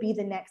 what would be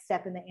the next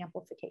step in the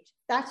amplification?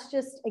 That's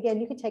just, again,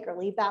 you could take or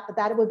leave that, but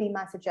that would be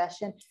my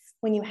suggestion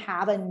when you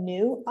have a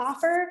new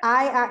offer.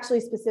 I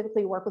actually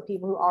specifically work with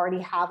people who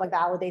already have a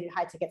validated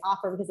high ticket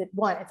offer because it's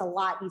a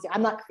lot easier.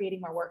 I'm not creating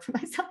more work for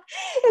myself.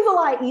 It's a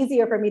lot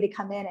easier for me to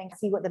come in and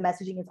see what the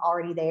messaging is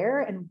already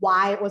there and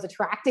why it was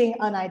attracting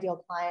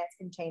unideal clients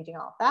and changing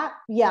all of that.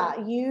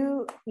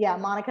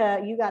 Monica,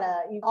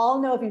 you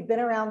all know, if you've been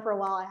around for a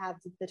while, I have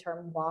the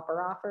term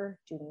Whopper offer.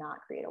 Do not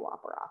create a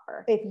Whopper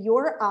offer. If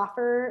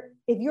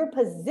you're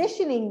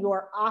positioning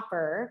your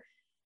offer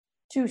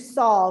to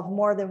solve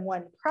more than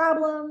one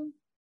problem,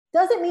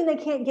 doesn't mean they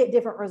can't get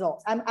different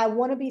results. I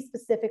want to be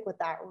specific with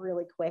that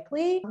really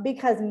quickly,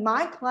 because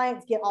my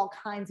clients get all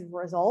kinds of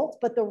results,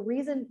 but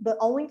the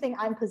only thing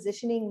I'm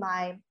positioning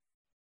my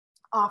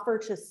offer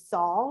to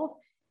solve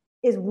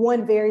is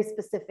one very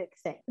specific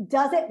thing.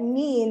 Doesn't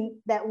mean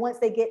that once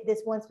they get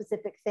this one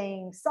specific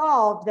thing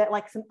solved, that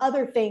like some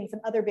other things,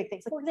 some other big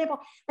things. Like for example,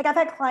 like I've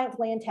had clients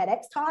land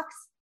TEDx talks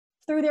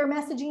through their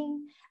messaging.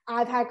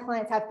 I've had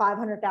clients have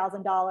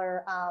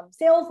 $500,000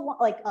 sales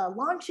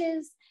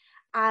launches.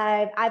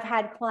 I've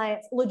had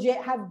clients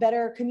legit have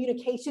better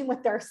communication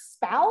with their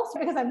spouse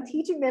because I'm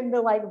teaching them the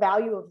like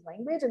value of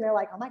language. And they're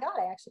like, oh my God,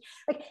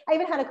 I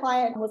even had a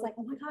client who was like,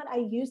 oh my God,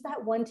 I used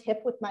that one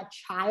tip with my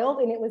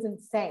child and it was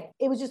insane.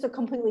 It was just a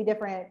completely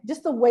different,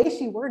 just the way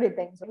she worded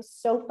things. It was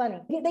so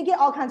funny. They get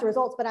all kinds of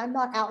results, but I'm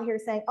not out here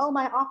saying, oh,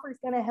 my offer is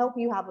going to help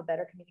you have a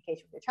better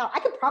communication with your child.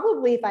 I could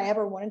probably, if I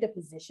ever wanted to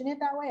position it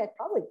that way, I'd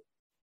probably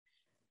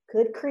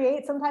could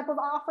create some type of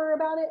offer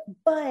about it,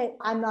 but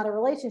I'm not a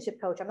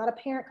relationship coach. I'm not a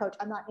parent coach.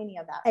 I'm not any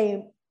of that.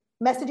 A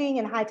messaging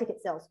and high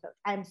ticket sales coach.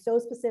 I'm so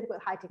specific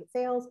with high ticket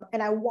sales,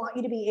 and I want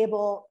you to be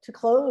able to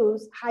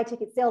close high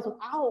ticket sales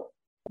without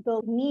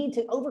the need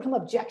to overcome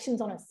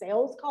objections on a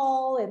sales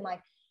call. And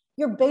like,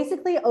 you're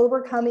basically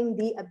overcoming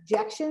the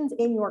objections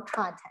in your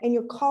content, and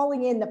you're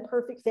calling in the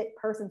perfect fit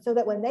person so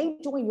that when they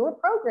join your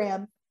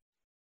program,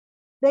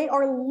 they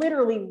are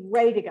literally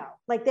ready to go.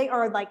 Like they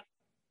are like,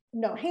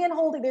 no hand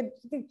holding,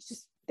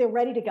 they're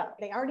ready to go.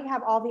 They already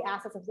have all the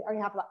assets, they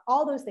already have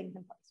all those things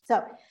in place.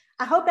 So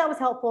I hope that was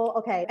helpful.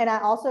 Okay. And I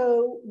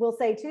also will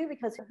say too,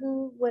 because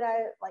what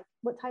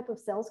type of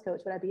sales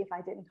coach would I be if I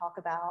didn't talk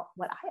about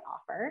what I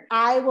offer?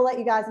 I will let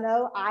you guys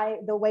know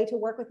the way to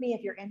work with me.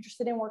 If you're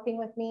interested in working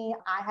with me,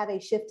 I have a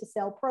shift to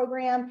sell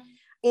program.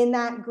 In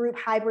that group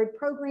hybrid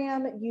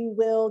program, you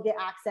will get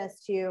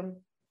access to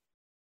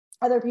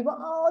other people.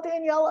 Oh,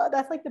 Daniela,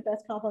 that's like the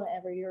best compliment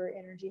ever. Your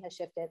energy has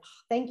shifted.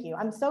 Thank you.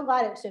 I'm so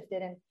glad it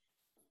shifted. And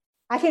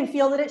I can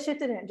feel that it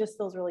shifted and it just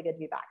feels really good to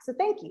be back. So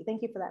thank you.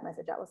 Thank you for that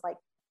message. That was like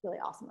really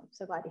awesome. I'm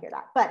so glad to hear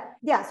that. But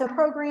yeah, so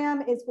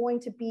program is going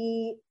to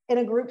be in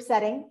a group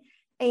setting.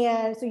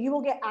 And so you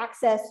will get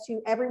access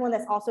to everyone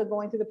that's also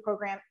going through the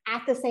program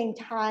at the same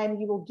time.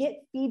 You will get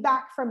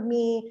feedback from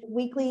me,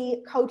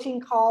 weekly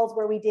coaching calls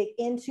where we dig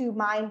into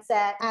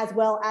mindset as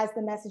well as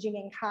the messaging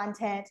and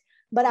content.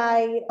 But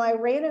I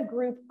ran a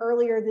group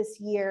earlier this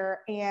year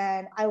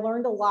and I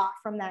learned a lot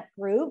from that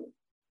group.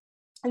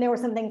 And there were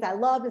some things I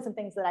loved and some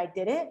things that I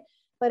didn't.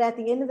 But at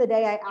the end of the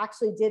day, I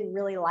actually did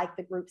really like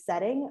the group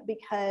setting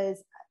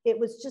because it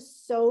was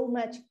just so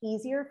much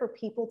easier for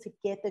people to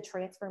get the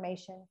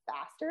transformation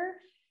faster.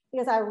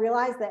 Because I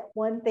realized that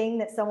one thing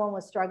that someone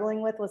was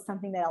struggling with was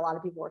something that a lot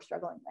of people were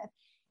struggling with.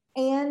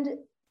 And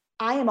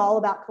I am all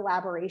about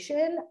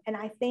collaboration. And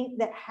I think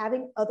that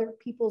having other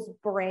people's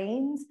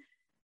brains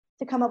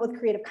to come up with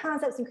creative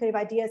concepts and creative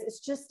ideas,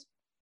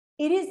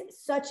 it is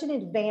such an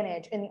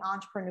advantage in the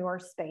entrepreneur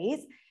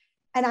space.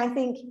 And I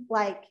think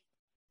like,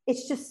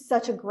 it's just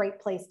such a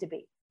great place to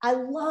be. I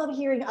love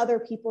hearing other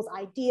people's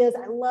ideas.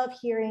 I love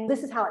hearing,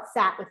 this is how it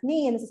sat with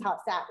me, and this is how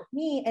it sat with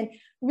me, and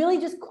really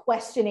just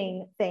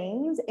questioning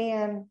things.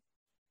 And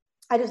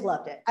I just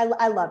loved it.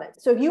 I love it.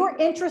 So if you are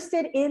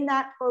interested in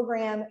that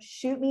program,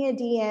 shoot me a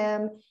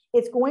DM.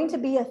 It's going to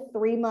be a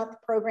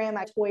 3-month program.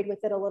 I toyed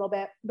with it a little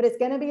bit, but it's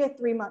going to be a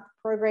 3-month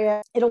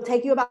program. It'll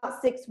take you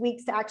about 6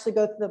 weeks to actually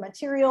go through the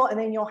material. And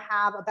then you'll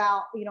have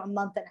about, a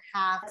month and a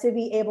half to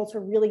be able to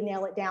really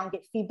nail it down,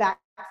 get feedback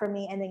from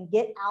me, and then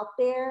get out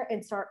there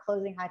and start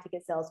closing high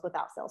ticket sales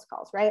without sales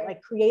calls, right?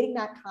 Like creating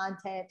that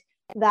content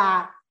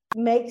that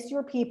makes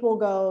your people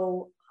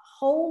go,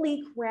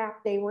 holy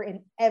crap, they were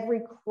in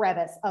every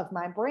crevice of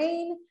my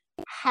brain.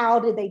 How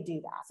did they do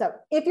that? So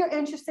if you're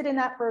interested in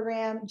that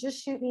program,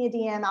 just shoot me a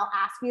DM. I'll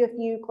ask you a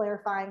few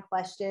clarifying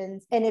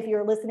questions. And if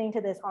you're listening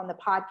to this on the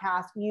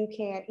podcast, you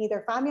can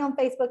either find me on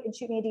Facebook and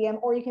shoot me a DM,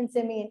 or you can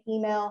send me an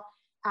email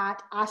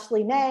at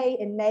Ashley May,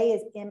 and May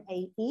is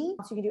M-A-E.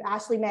 So you can do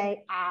Ashley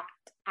May at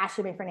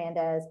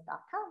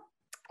ashleymayfernandez.com.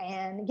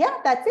 And yeah,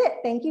 that's it.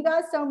 Thank you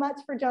guys so much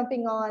for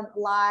jumping on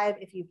live.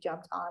 If you've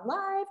jumped on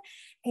live,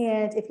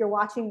 and if you're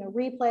watching the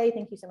replay,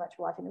 thank you so much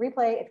for watching the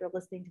replay. If you're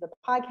listening to the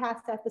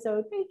podcast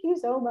episode, thank you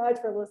so much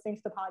for listening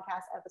to the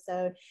podcast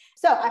episode.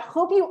 So I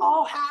hope you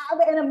all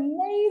have an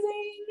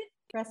amazing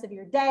rest of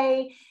your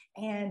day,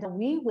 and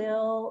we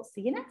will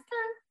see you next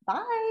time.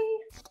 Bye.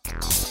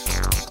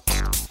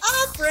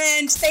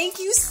 Friend, thank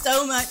you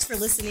so much for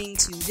listening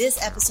to this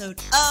episode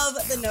of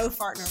the No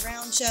Farting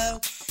Around Show.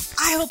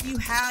 I hope you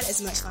had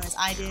as much fun as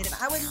I did, and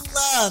I would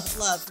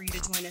love for you to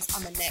join us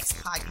on the next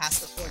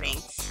podcast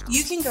recording.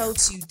 You can go to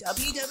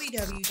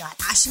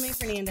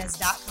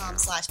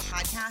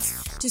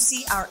www.ashleymayfernandez.com/podcast to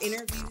see our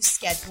interview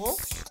schedule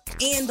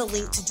and the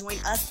link to join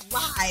us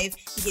live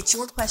and get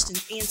your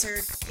questions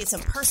answered, get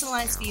some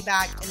personalized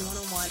feedback, and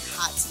one-on-one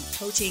hot seat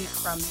coaching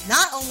from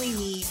not only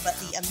me, but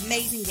the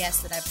amazing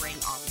guests that I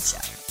bring on the show.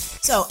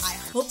 So I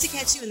hope to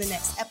catch you in the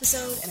next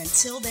episode, and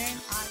until then,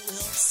 I will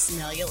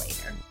smell you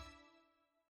later.